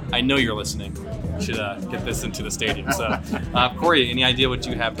 well, I know you're listening. You should get this into the stadium. So Corey, any idea what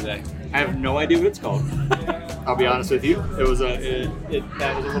you have today? I have no idea what it's called. I'll be honest with you. It was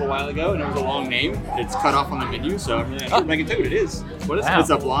that was a little while ago, and it was a long name. It's cut off on the menu, so I'm really not sure if I can tell you what it is. What is Wow. It's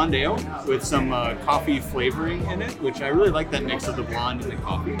a blonde ale with some coffee flavoring in it, which I really like that mix of the blonde and the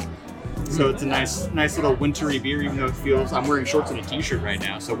coffee. So it's a nice little wintry beer, even though it feels. I'm wearing shorts and a t-shirt right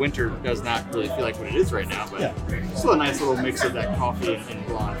now, so winter does not really feel like what it is right now. But still a nice little mix of that coffee and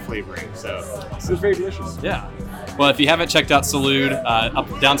blonde flavoring. So it was very delicious. Yeah. Well, if you haven't checked out Salute,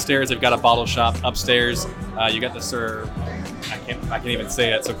 up downstairs they've got a bottle shop. Upstairs, you got the Sir. I can't even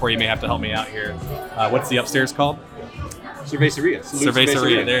say it. So Corey, you may have to help me out here. What's the upstairs called? Cerveceria. Salute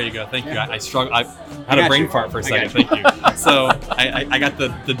Cerveceria. There you go. Thank you. I struggled. I had got a brain you. fart for a I second. got you. Thank you. So I got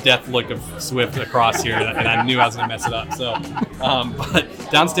the death look of Swift across here, and I knew I was going to mess it up. So,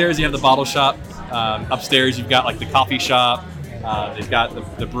 but downstairs you have the bottle shop. Upstairs you've got like the coffee shop. They've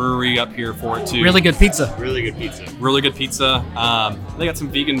got the brewery up here for it too. Really good pizza. Really good pizza. Really good pizza. They got some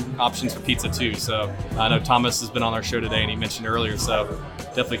vegan options for pizza too. So I know Thomas has been on our show today, and he mentioned earlier. So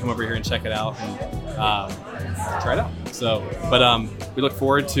definitely come over here and check it out and try it out. So, but we look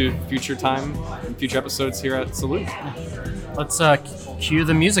forward to future time and future episodes here at Salute. Let's cue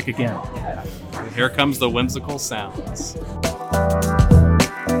the music again. And here comes the whimsical sounds.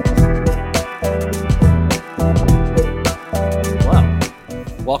 Well,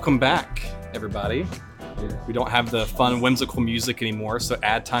 welcome back, everybody. We don't have the fun, whimsical music anymore, so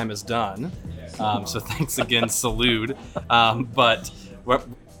ad time is done. So thanks again, Salute. But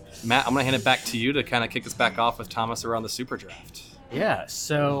Matt, I'm going to hand it back to you to kind of kick us back off with Thomas around the Super Draft. Yeah,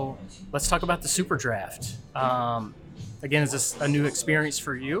 so let's talk about the Super Draft. Again, is this a new experience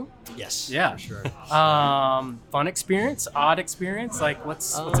for you? Yes. Yeah. For sure. Fun experience, odd experience? Like,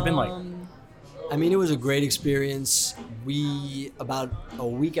 what's it been like? I mean, it was a great experience. About a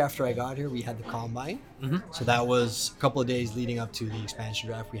week after I got here, we had the combine. Mm-hmm. So that was a couple of days leading up to the expansion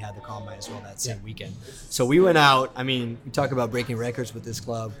draft. We had the combine as well that same weekend. So we went out. I mean, we talk about breaking records with this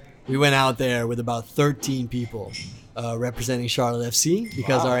club. We went out there with about 13 people representing Charlotte FC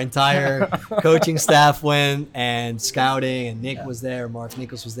because our entire coaching staff went, and scouting, and Nick was there, Mark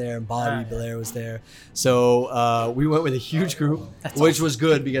Nichols was there, and Bobby Belair was there. So we went with a huge group, which was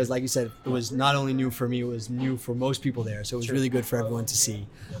good because, like you said, it was not only new for me, it was new for most people there. So it was really good for everyone to see.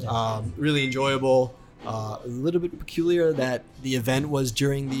 Really enjoyable. A little bit peculiar that the event was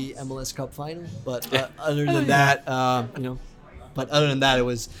during the MLS Cup final, but other than that, it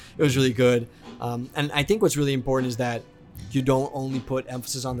was really good. And I think what's really important is that you don't only put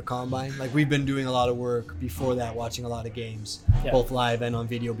emphasis on the combine. Like, we've been doing a lot of work before that, watching a lot of games, both live and on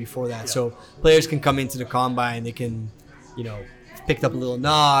video before that. So players can come into the combine, they can, picked up a little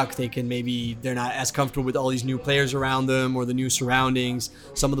knock. They're not as comfortable with all these new players around them or the new surroundings.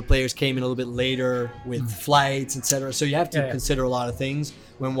 Some of the players came in a little bit later with flights, etc. So you have to consider a lot of things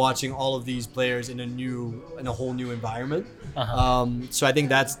when watching all of these players in a whole new environment. So I think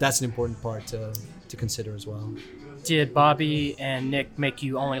that's an important part to consider as well. Did Bobby and Nick make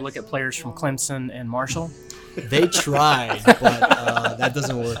you only look at players from Clemson and Marshall? They tried, but that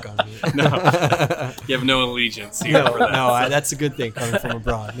doesn't work on me. No, you have no allegiance here for that. That's a good thing coming from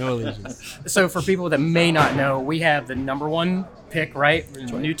abroad. No allegiance. So for people that may not know, we have the number one pick, right?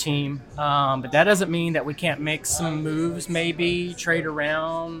 New team. But that doesn't mean that we can't make some moves, maybe trade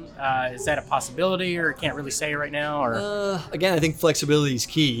around. Is that a possibility, or can't really say right now? Or again, I think flexibility is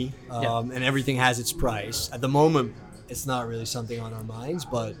key, and everything has its price. At the moment, it's not really something on our minds,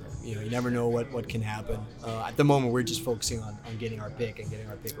 but you never know what can happen. At the moment, we're just focusing on getting our pick and getting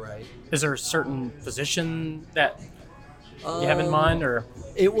our pick right. Is there a certain position that you have in mind, or?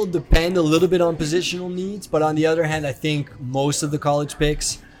 It will depend a little bit on positional needs, but on the other hand, I think most of the college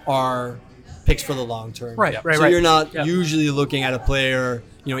picks are picks for the long term. Right. So you're not usually looking at a player,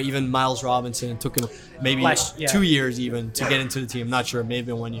 even Miles Robinson, it took him maybe 2 years even to get into the team. I'm not sure,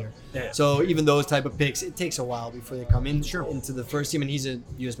 maybe 1 year. Yeah. So even those type of picks, it takes a while before they come into the first team, and he's a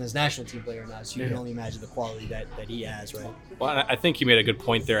U.S. men's national team player now, so you can only imagine the quality that he has, right? Well, I think you made a good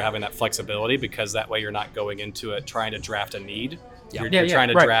point there, having that flexibility, because that way you're not going into it trying to draft a need. You're trying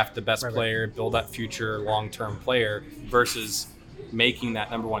to draft the best player, build that future long-term player, versus making that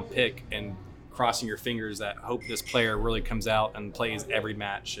number one pick and crossing your fingers that hope this player really comes out and plays every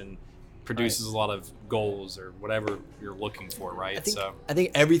match and produces a lot of goals or whatever you're looking for, right? I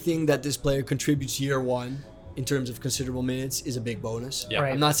think everything that this player contributes year one in terms of considerable minutes is a big bonus. Yeah.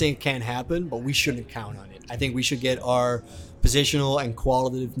 I'm not saying it can't happen, but we shouldn't count on it. I think we should get our positional and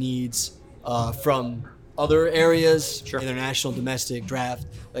qualitative needs from other areas, international, domestic draft,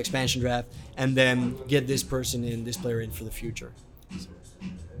 expansion draft, and then get this player in for the future.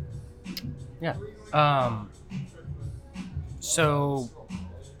 Yeah. So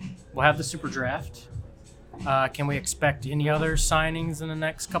we'll have the super draft. Can we expect any other signings in the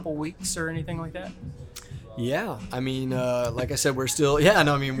next couple weeks or anything like that? Yeah, I mean, like I said, we're still. Yeah,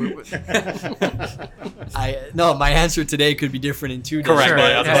 no, I mean, my answer today could be different in 2 days.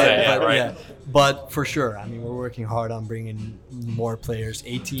 Correct. But for sure, I mean, we're working hard on bringing more players.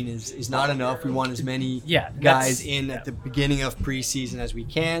 18 is not enough. We want as many guys in at the beginning of preseason as we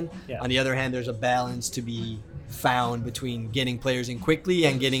can. Yeah. On the other hand, there's a balance to be found between getting players in quickly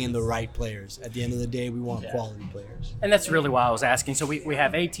and getting in the right players. At the end of the day, we want quality players. And that's really why I was asking. So we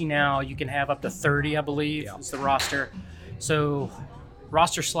have 18 now. You can have up to 30, I believe, is the roster. So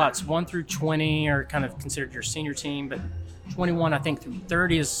roster slots 1 through 20 are kind of considered your senior team, but 21, I think, through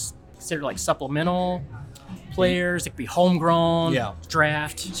 30 is considered like supplemental players. It could be homegrown,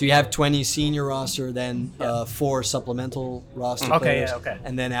 draft. So you have 20 senior roster, then 4 supplemental roster players.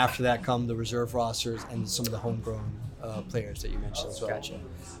 And then after that come the reserve rosters and some of the homegrown players that you mentioned as well. Gotcha.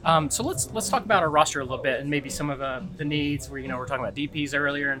 So let's talk about our roster a little bit and maybe some of the needs where, we're talking about DPs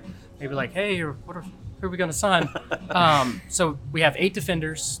earlier and maybe like, hey, who are we going to sign? So we have 8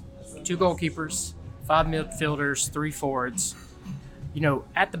 defenders, 2 goalkeepers, 5 midfielders, 3 forwards.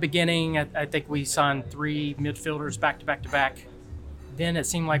 At the beginning, I think we signed 3 midfielders back to back to back. Then it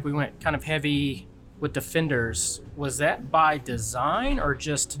seemed like we went kind of heavy with defenders. Was that by design or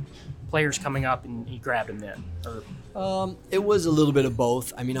just players coming up and you grabbed them then? It was a little bit of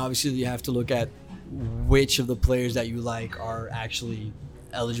both. I mean, obviously you have to look at which of the players that you like are actually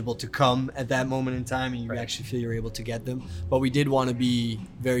eligible to come at that moment in time and you actually feel you're able to get them. But we did want to be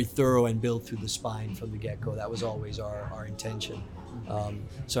very thorough and build through the spine from the get-go. That was always our intention.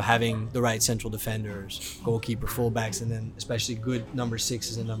 So having the right central defenders, goalkeeper, fullbacks, and then especially good number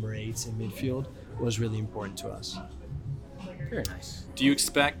 6s and number 8s in midfield was really important to us. Very nice. Do you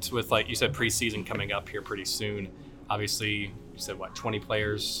expect, with like you said, preseason coming up here pretty soon? Obviously, you said 20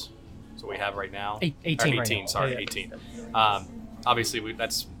 players? That's what we have right now. 18. 18. Sorry, 18. Obviously,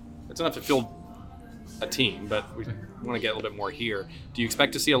 that's enough to field a team, but we want to get a little bit more here. Do you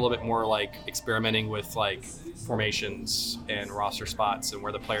expect to see a little bit more like experimenting with like formations and roster spots and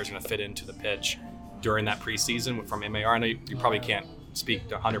where the players are going to fit into the pitch during that preseason from MAR? I know you probably can't speak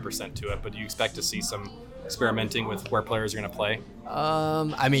 100% to it, but do you expect to see some experimenting with where players are going to play?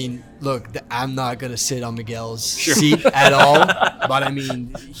 I mean, look, I'm not going to sit on Miguel's seat at all, but I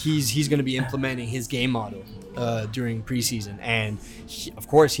mean, he's going to be implementing his game model during preseason, and of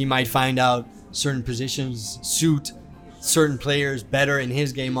course he might find out certain positions suit certain players better in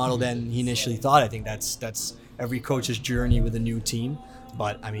his game model than he initially thought. I think that's every coach's journey with a new team.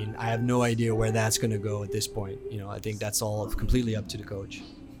 But I mean, I have no idea where that's going to go at this point. I think that's all completely up to the coach.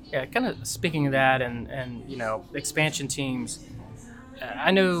 Yeah, kind of speaking of that and expansion teams,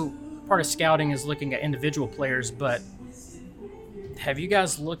 I know part of scouting is looking at individual players, but have you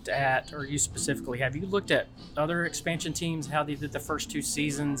guys looked at, or you specifically, have you looked at other expansion teams, how they did the first 2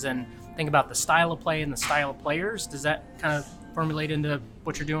 seasons, and think about the style of play and the style of players? Does that kind of formulate into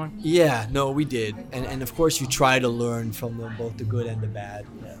what you're doing? Yeah, no, we did. And of course, you try to learn from them, both the good and the bad.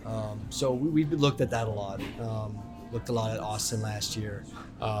 So we've looked at that a lot. Looked a lot at Austin last year.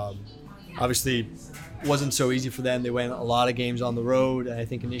 Obviously, wasn't so easy for them. They went a lot of games on the road. And I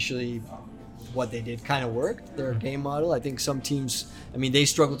think initially what they did kind of worked, their game model. I think some teams, they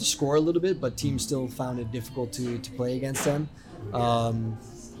struggled to score a little bit, but teams still found it difficult to play against them.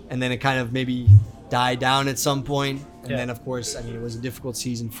 And then it kind of maybe died down at some point. And then, of course, it was a difficult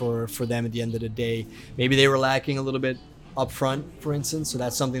season for them at the end of the day. Maybe they were lacking a little bit up front, for instance. So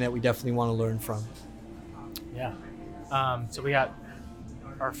that's something that we definitely want to learn from. Yeah. So we got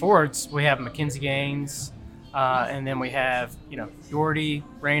our forwards. We have Mackenzie Gaines, and then we have, Yordi,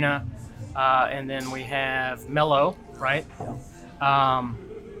 Reyna, and then we have Mello, right?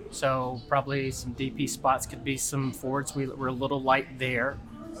 So probably some DP spots could be some forwards. We're a little light there.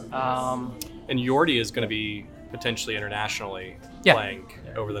 And Yordi is going to be potentially internationally playing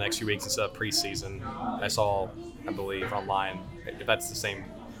over the next few weeks instead of preseason. I saw, I believe, online. If that's the same,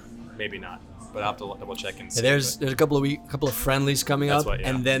 maybe not. But I'll have to double check and see. There's a couple of friendlies coming up, what,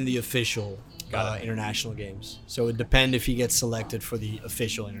 and then the official international games. So it depends if he gets selected for the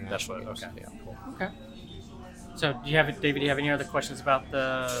official international games. Okay. Yeah. Cool. Okay. So David, do you have any other questions about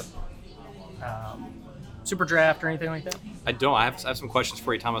the super draft or anything like that? I don't. I have some questions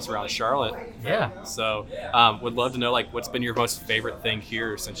for you, Thomas, around Charlotte. Yeah. So would love to know, what's been your most favorite thing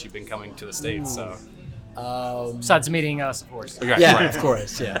here since you've been coming to the States? So besides meeting us, of course. Okay, Yeah, right. of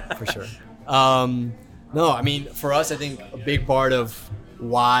course. Yeah, for sure. No, for us, I think a big part of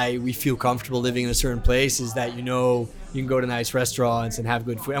why we feel comfortable living in a certain place is that you can go to nice restaurants and have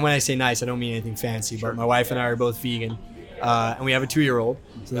good food. And when I say nice, I don't mean anything fancy, but my wife and I are both vegan, and we have a 2-year-old.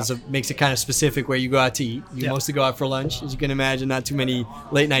 So this makes it kind of specific where you go out to eat. You mostly go out for lunch, as you can imagine, not too many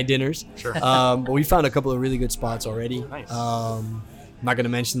late night dinners. Sure. But we found a couple of really good spots already. Nice. I'm not going to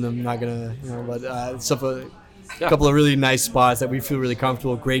mention them, but a couple of really nice spots that we feel really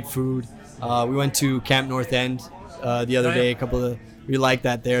comfortable, great food. We went to Camp North End the other day. We like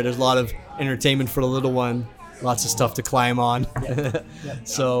that there. There's a lot of entertainment for the little one, lots of stuff to climb on.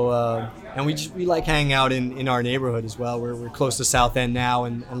 So, and we like hanging out in our neighborhood as well. We're close to South End now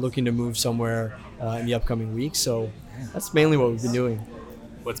and looking to move somewhere in the upcoming weeks. So that's mainly what we've been doing.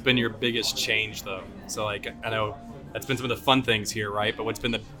 What's been your biggest change, though? So, I know that's been some of the fun things here, right? But what's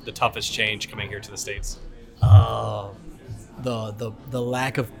been the toughest change coming here to the States? The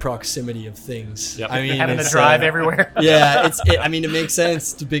lack of proximity of things. Yep. Having to drive everywhere. Yeah, it makes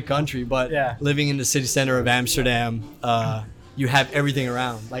sense. It's a big country, but Yeah. living in the city center of Amsterdam, you have everything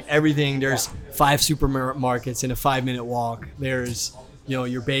around. Everything. There's 5 supermarkets in a 5-minute walk. There's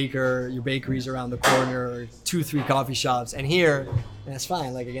your bakeries around the corner, 2-3 coffee shops, and here, that's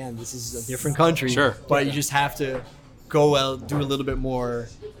fine. Again, this is a different country. Sure. But you just have to go do a little bit more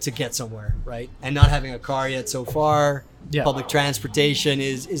to get somewhere, right? And not having a car yet so far. Yeah. Public transportation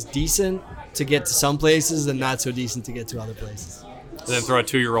is decent to get to some places and not so decent to get to other places. And then throw a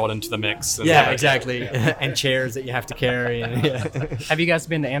 2-year-old into the mix. And Yeah, exactly. And chairs that you have to carry. And, Have you guys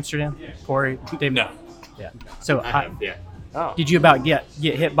been to Amsterdam, Corey? Dave? No. Yeah. So Yeah. Oh. did you about get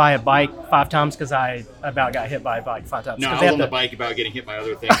hit by a bike 5 times? Because I about got hit by a bike 5 times. No, 'Cause I they was have on the to- bike about getting hit by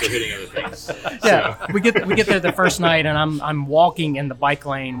other things or hitting other things. Yeah, So. we get there the first night, and I'm walking in the bike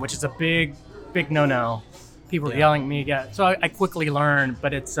lane, which is a big no. People are yelling at me. Yeah, so I quickly learned,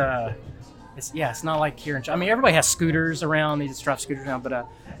 but it's not like here in. Everybody has scooters around. They just drive scooters around. But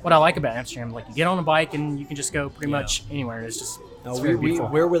what I like about Amsterdam, you get on a bike and you can just go pretty much anywhere. It's just No, it's very beautiful.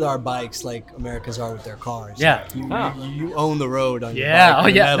 we're with our bikes like Americans are with their cars. Yeah. You own the road on your Yeah, bike. oh,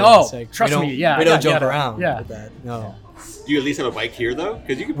 in the yeah, Netherlands. no, trust we don't- me, yeah, We don't I joke get it. around Yeah. with that. No. Do you at least have a bike here, though?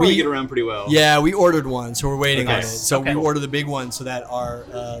 Because you can probably We- get around pretty well. Yeah, we ordered one, so we're waiting Okay. on it. So Okay. we ordered the big one so that our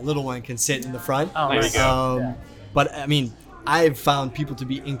little one can sit in the front. Oh, There you nice. go. Yeah. But I've found people to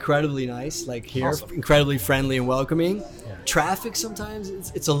be incredibly nice, here, Awesome. incredibly friendly and welcoming. Traffic sometimes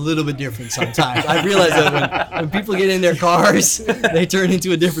it's a little bit different. Sometimes I realize that when people get in their cars, they turn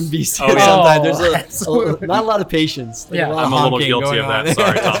into a different beast. Oh, yeah. Sometimes there's absolutely. not a lot of patience. Yeah. lot of I'm a little honking guilty of going that. on.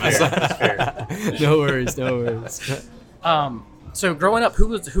 Sorry, Thomas. No worries. So growing up,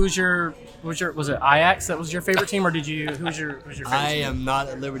 who's your was it Ajax that was your favorite team, or who's your favorite I team? am not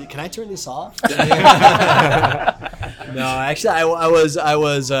at liberty. Can I turn this off? No, actually, I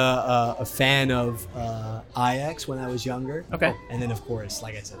was a fan of Ajax when I was younger. Okay. And then, of course,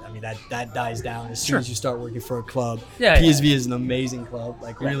 like I said, I mean that dies down as soon Sure. as you start working for a club. Yeah, PSV is an amazing club,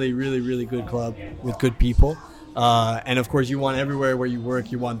 like really, really, really good club with good people. And of course, you want everywhere where you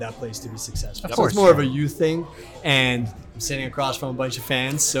work, you want that place to be successful. Of So course. it's more of a youth thing, and I'm sitting across from a bunch of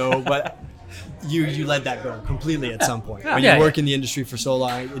fans. So, but you let that go completely at some point. When Yeah, you work yeah. in the industry for so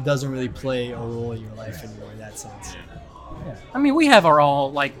long, it doesn't really play a role in your life anymore in that sense. I mean, we have we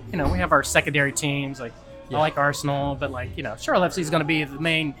have our secondary teams. Like, Yeah. I like Arsenal, but Charlotte FC is going to be the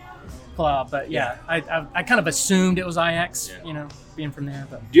main club. But I kind of assumed it was Ajax, being from there.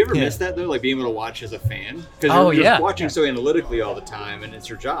 But Do you ever Yeah. miss that though, like being able to watch as a fan? Because Oh, you're yeah. just watching so analytically all the time, and it's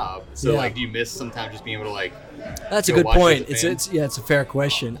your job. So Yeah. like, do you miss sometimes just being able to like? That's a Go good watch point. as a fan? It's a fair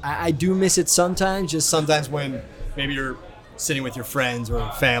question. I do miss it sometimes. Just sometimes when maybe you're sitting with your friends or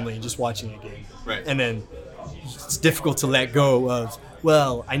family and just watching a game, Right. and then it's difficult to let go of.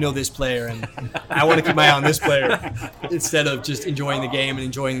 Well, I know this player, and I want to keep my eye on this player, instead of just enjoying the game and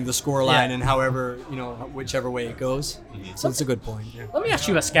enjoying the scoreline Yeah. and however whichever way it goes. So it's a good point. Yeah. let me ask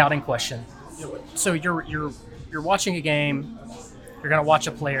you a scouting question. So you're watching a game. You're going to watch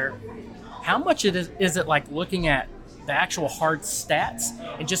a player. How much is it like looking at the actual hard stats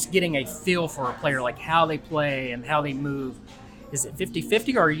and just getting a feel for a player, like how they play and how they move? Is it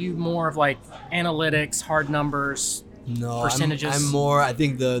 50-50, or are you more of like analytics, hard numbers? No, Percentages? I'm more. I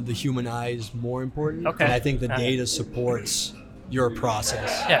think the human eye is more important. Okay. And I think the Okay. data supports your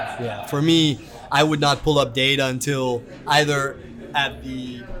process. Yeah. Yeah. For me, I would not pull up data until either at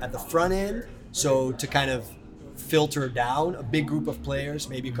the front end, so to kind of filter down a big group of players,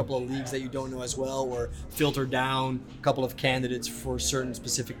 maybe a couple of leagues that you don't know as well, or filter down a couple of candidates for certain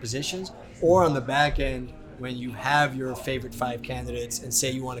specific positions, or on the back end when you have your favorite 5 candidates and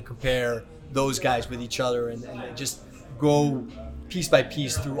say you want to compare those guys with each other and just go piece by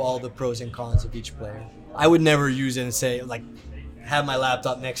piece through all the pros and cons of each player. I would never use it and say, like, have my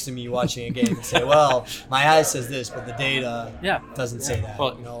laptop next to me watching a game and say, well, my eye says this, but the data doesn't say that.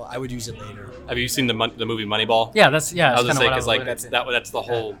 Well- I would use it later. Have you seen the movie Moneyball? Yeah, that's I was kind gonna of say what I because was like alluding that's to. the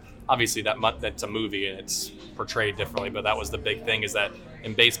whole. Obviously, that's a movie and it's portrayed differently, but that was the big thing is that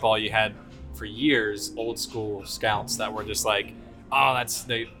in baseball you had for years old school scouts that were just like, oh,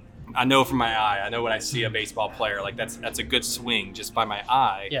 I know from my eye. I know when I see a baseball player, like that's a good swing just by my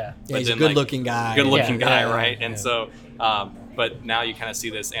eye. Yeah. Yeah, he's a good-looking guy. Good-looking Yeah, guy, yeah, right? yeah. And so, but now you kind of see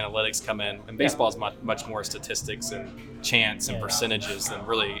this analytics come in, and baseball is much more statistics and chance and percentages than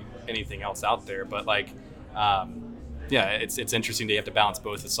really anything else out there. But like, it's interesting that you have to balance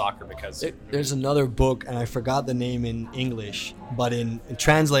both with soccer because There's another book, and I forgot the name in English, but in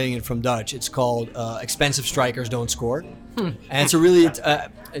translating it from Dutch, it's called "Expensive Strikers Don't Score," and it's a really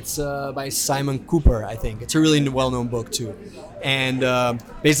it's by Simon Cooper, I think. It's a really well-known book too, and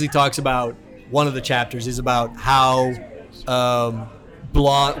basically talks about one of the chapters is about how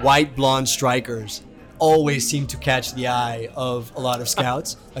white blonde strikers always seem to catch the eye of a lot of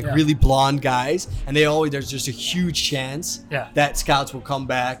scouts, like really blonde guys, and there's just a huge chance that scouts will come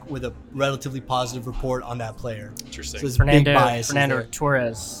back with a relatively positive report on that player. interesting. So there's a big bias. Fernando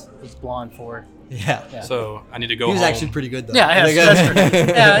Torres was blonde forward. Yeah. So I need to go He was home. actually pretty good though. Yeah, Like, that's true.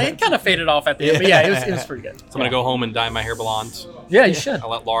 Yeah, it kind of faded off at the end, but yeah, it was pretty good. So I'm gonna go home and dye my hair blonde. Yeah, you should. I'll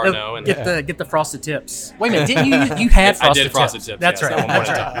let Laura know. And Get the frosted tips. Wait a minute, didn't you had I frosted did frosted tips. That's yes, right. at one point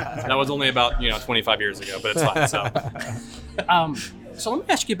That's in right. time. That was only about 25 years ago, but it's fine. So So let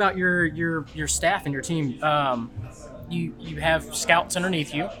me ask you about your staff and your team. You have scouts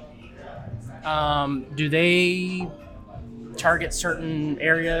underneath you. Do they target certain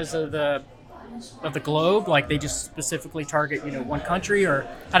areas of the globe? Like they just specifically target one country, or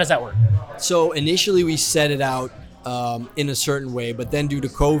how does that work? So initially we set it out in a certain way, but then due to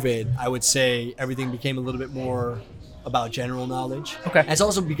COVID, I would say everything became a little bit more about general knowledge. Okay. And it's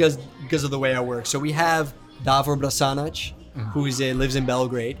also because of the way I work. So we have Davor Brasanac, who lives in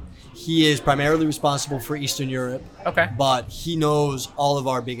Belgrade. He is primarily responsible for Eastern Europe. Okay. But he knows all of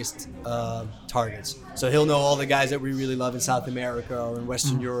our biggest targets. So he'll know all the guys that we really love in South America or in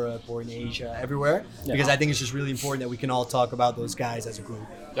Western Europe or in Asia, everywhere. Because I think it's just really important that we can all talk about those guys as a group.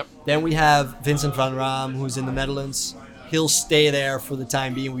 Yep. Then we have Vincent van Raam, who's in the Netherlands. He'll stay there for the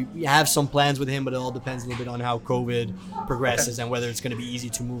time being. We have some plans with him, but it all depends a little bit on how COVID progresses and whether it's going to be easy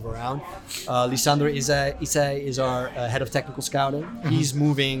to move around. Lisandro Isai is our head of technical scouting. He's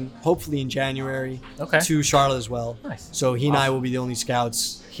moving, hopefully in January, to Charlotte as well. Nice. So he and I will be the only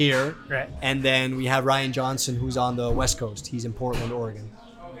scouts here. Right. And then we have Ryan Johnson, who's on the West Coast. He's in Portland, Oregon.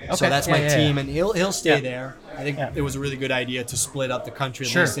 So that's my Yeah. team, and he'll stay Yeah. there. I think Yeah. it was a really good idea to split up the country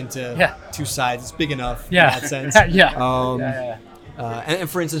at Sure. least into Yeah. 2 sides. It's big enough Yeah. in that sense. Yeah. And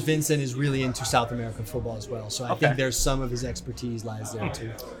for instance, Vincent is really into South American football as well. So I Okay. think there's some of his expertise lies there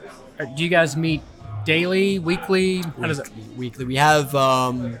too. Do you guys meet daily, weekly? How does it? Weekly. We have.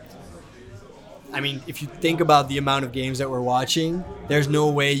 I mean, if you think about the amount of games that we're watching, there's no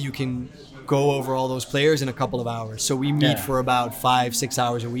way you can go over all those players in a couple of hours. So we meet Yeah. for about 5-6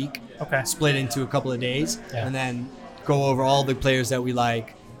 hours a week, Okay. split into a couple of days, Yeah. and then go over all the players that we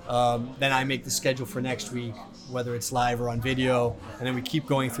like. Then I make the schedule for next week, whether it's live or on video, and then we keep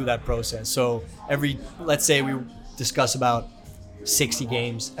going through that process. So let's say we discuss about 60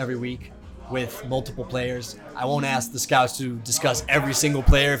 games every week with multiple players. I won't ask the scouts to discuss every single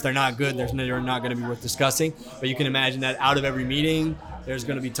player. If they're not good, they're not going to be worth discussing. But you can imagine that out of every meeting, there's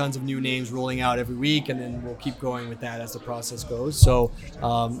going to be tons of new names rolling out every week, and then we'll keep going with that as the process goes. So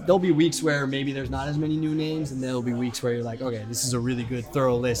there'll be weeks where maybe there's not as many new names, and there'll be weeks where you're like, okay, this is a really good,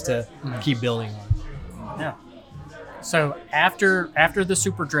 thorough list to keep building on. Yeah. So after the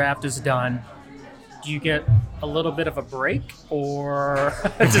super draft is done, do you get a little bit of a break, or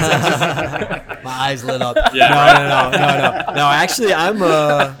My eyes lit up. Yeah. No. Actually, I'm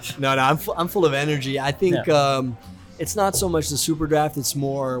full of energy. I think it's not so much the super draft. It's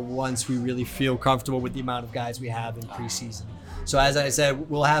more once we really feel comfortable with the amount of guys we have in preseason. So as I said,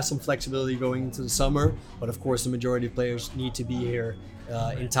 we'll have some flexibility going into the summer, but of course the majority of players need to be here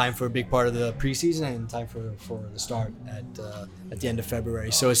in time for a big part of the preseason and in time for the start at the end of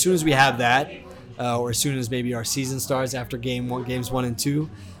February. So as soon as we have that, or as soon as maybe our season starts after games 1 and 2,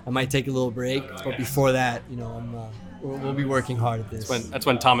 I might take a little break. But before that, we'll be working hard at this. That's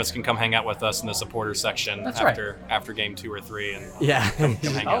when Thomas can come hang out with us in the supporters section That's right. after game 2 or 3 and Yeah. come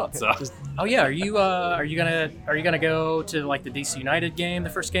hang out. So Oh yeah, are you gonna go to like the DC United game, the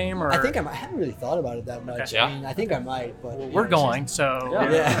first game, or I think I haven't really thought about it that much. Okay. Yeah. I mean, I think I might, but we're going? So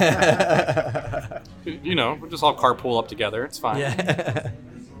Yeah. we'll just all carpool up together. It's fine. Yeah. Are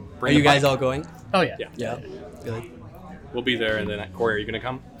Bring you the guys bike. all going? oh yeah, Yeah. Good. We'll be there, and then Corey, are you gonna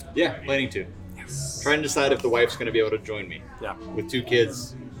come? Yeah, planning to. Trying to decide if the wife's going to be able to join me. Yeah. With 2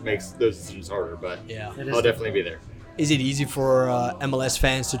 kids makes those decisions harder, but Yeah. It is I'll definitely be there. Is it easy for MLS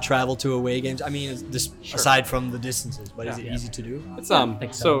fans to travel to away games? I mean, aside from the distances, but is it Yeah. easy to do? It's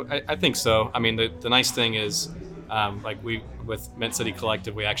think so. I think so. I mean, the nice thing is, like we with Mint City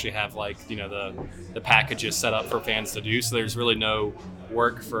Collective, we actually have the packages set up for fans to do. So there's really no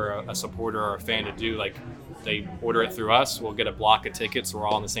work for a supporter or a fan to do. Like they order it through us. We'll get a block of tickets. We're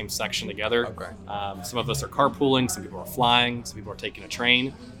all in the same section together. Okay. Some of us are carpooling. Some people are flying. Some people are taking a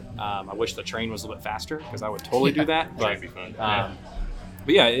train. I wish the train was a little bit faster because I would totally do that. But That'd be fun.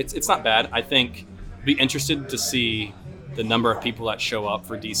 but yeah, it's not bad. I think be interested to see the number of people that show up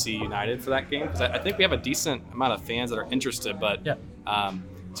for DC United for that game, because I think we have a decent amount of fans that are interested, but Yeah.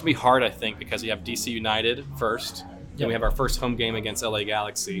 it's gonna be hard, I think, because we have DC United first, then we have our first home game against LA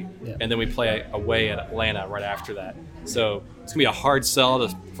Galaxy, Yeah. and then we play away at Atlanta right after that. So it's gonna be a hard sell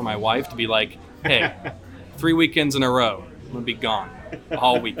for my wife to be like, hey, 3 weekends in a row, I'm gonna be gone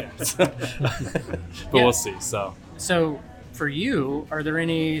all weekends. But Yeah. we'll see. So for you, are there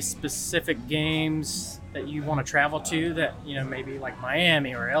any specific games that you want to travel to that, maybe like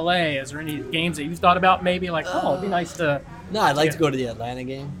Miami or LA? Is there any games that you've thought about maybe like, it'd be nice to... No, I'd like Yeah. to go to the Atlanta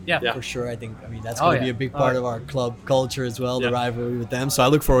game. Yeah. For sure. I mean, that's Oh, going to yeah. be a big Oh, part yeah. of our club culture as well, Yeah. the rivalry with them. So I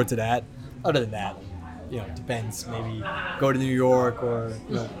look forward to that. Other than that, it depends. Maybe go to New York or,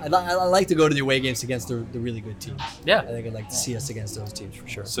 I like to go to the away games against the really good teams. Yeah. I think I'd like to see us against those teams for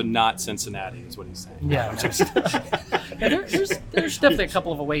sure. not Cincinnati is what he's saying. Yeah. Yeah, there's definitely a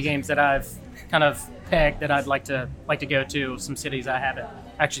couple of away games that I've kind of pegged that I'd like to go to. Some cities I haven't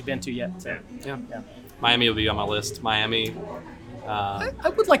actually been to yet. So, Yeah. yeah. Miami will be on my list. Miami. I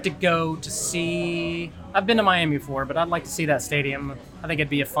would like to go to see. I've been to Miami before, but I'd like to see that stadium. I think it'd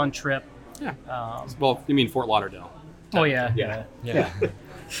be a fun trip. Yeah. Well, you mean Fort Lauderdale? Oh yeah, yeah. Yeah.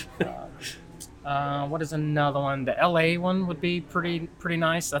 What is another one? The LA one would be pretty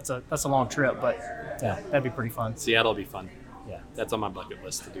nice. That's a long trip, but yeah, that'd be pretty fun. Seattle will be fun. Yeah. That's on my bucket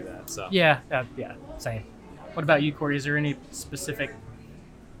list to do that. So Yeah, same. What about you, Corey? Is there any specific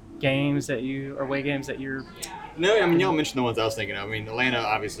games or away games that you're? No, I mean, y'all mentioned the ones I was thinking of. I mean, Atlanta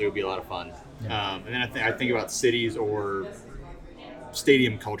obviously would be a lot of fun. And then I think about cities or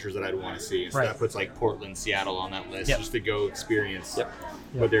stadium cultures that I'd want to see. And so Right. that puts like Portland, Seattle on that list Yep. just to go experience Yep.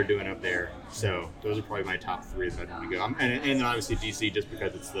 what they're doing up there. So those are probably my top 3 that I'd want to go. And then obviously DC just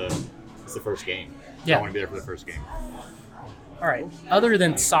because it's the first game. So Yeah. I want to be there for the first game. All right. Other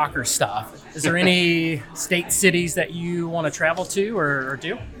than soccer stuff, is there any state cities that you want to travel to or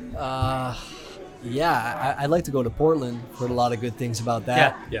do? Yeah, I'd like to go to Portland. Heard a lot of good things about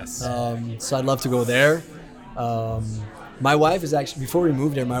that. Yes. So I'd love to go there. My wife is actually, before we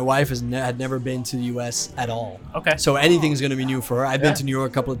moved there, my wife had never been to the U.S. at all. Okay. So anything's going to be new for her. I've Yeah. been to New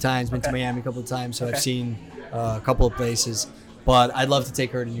York a couple of times, been to Okay. Miami a couple of times, so Okay. I've seen a couple of places. But I'd love to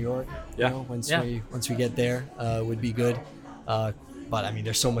take her to New York. Yeah. Once Yeah. we get there, would be good. But I mean,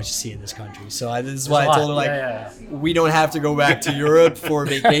 there's so much to see in this country. So this is There's why a I told her, lot. like, Yeah. we don't have to go back to Europe for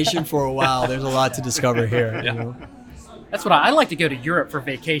vacation for a while. There's a lot to discover here. Yeah. You know? That's what I like to go to Europe for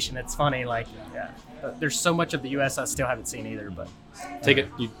vacation. It's funny, like, there's so much of the U.S. I still haven't seen either, but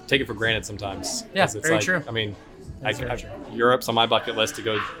You take it for granted sometimes. Yeah, 'Cause it's very like, true. I mean, That's very true. Europe's on my bucket list to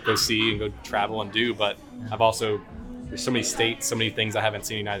go see and go travel and do, but I've also there's so many states, so many things I haven't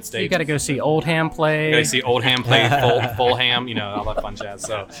seen in the United States. you got to go see Oldham play. Gotta see Oldham play Fulham, you know, all that fun jazz.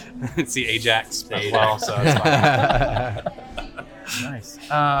 So see Ajax as well. So it's fun. Nice.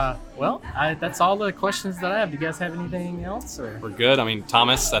 Well, that's all the questions that I have. Do you guys have anything else? Or We're good. I mean,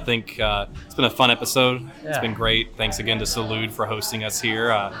 Thomas, I think it's been a fun episode. It's Yeah. been great. Thanks again to Salud for hosting us here.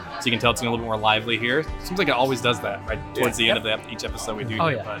 So you can tell it's getting a little bit more lively here. Seems like it always does that right towards the end of each episode we do. Oh,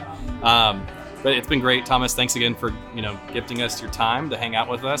 here. yeah. But it's been great, Thomas. Thanks again for gifting us your time to hang out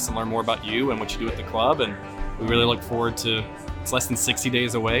with us and learn more about you and what you do at the club. And we really look forward to. It's less than 60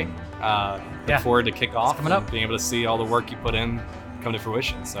 days away. Look forward to kick off coming and up. being able to see all the work you put in come to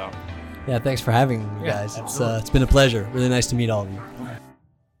fruition. So. Yeah, thanks for having me, Yeah, guys. absolutely. It's been a pleasure. Really nice to meet all of you.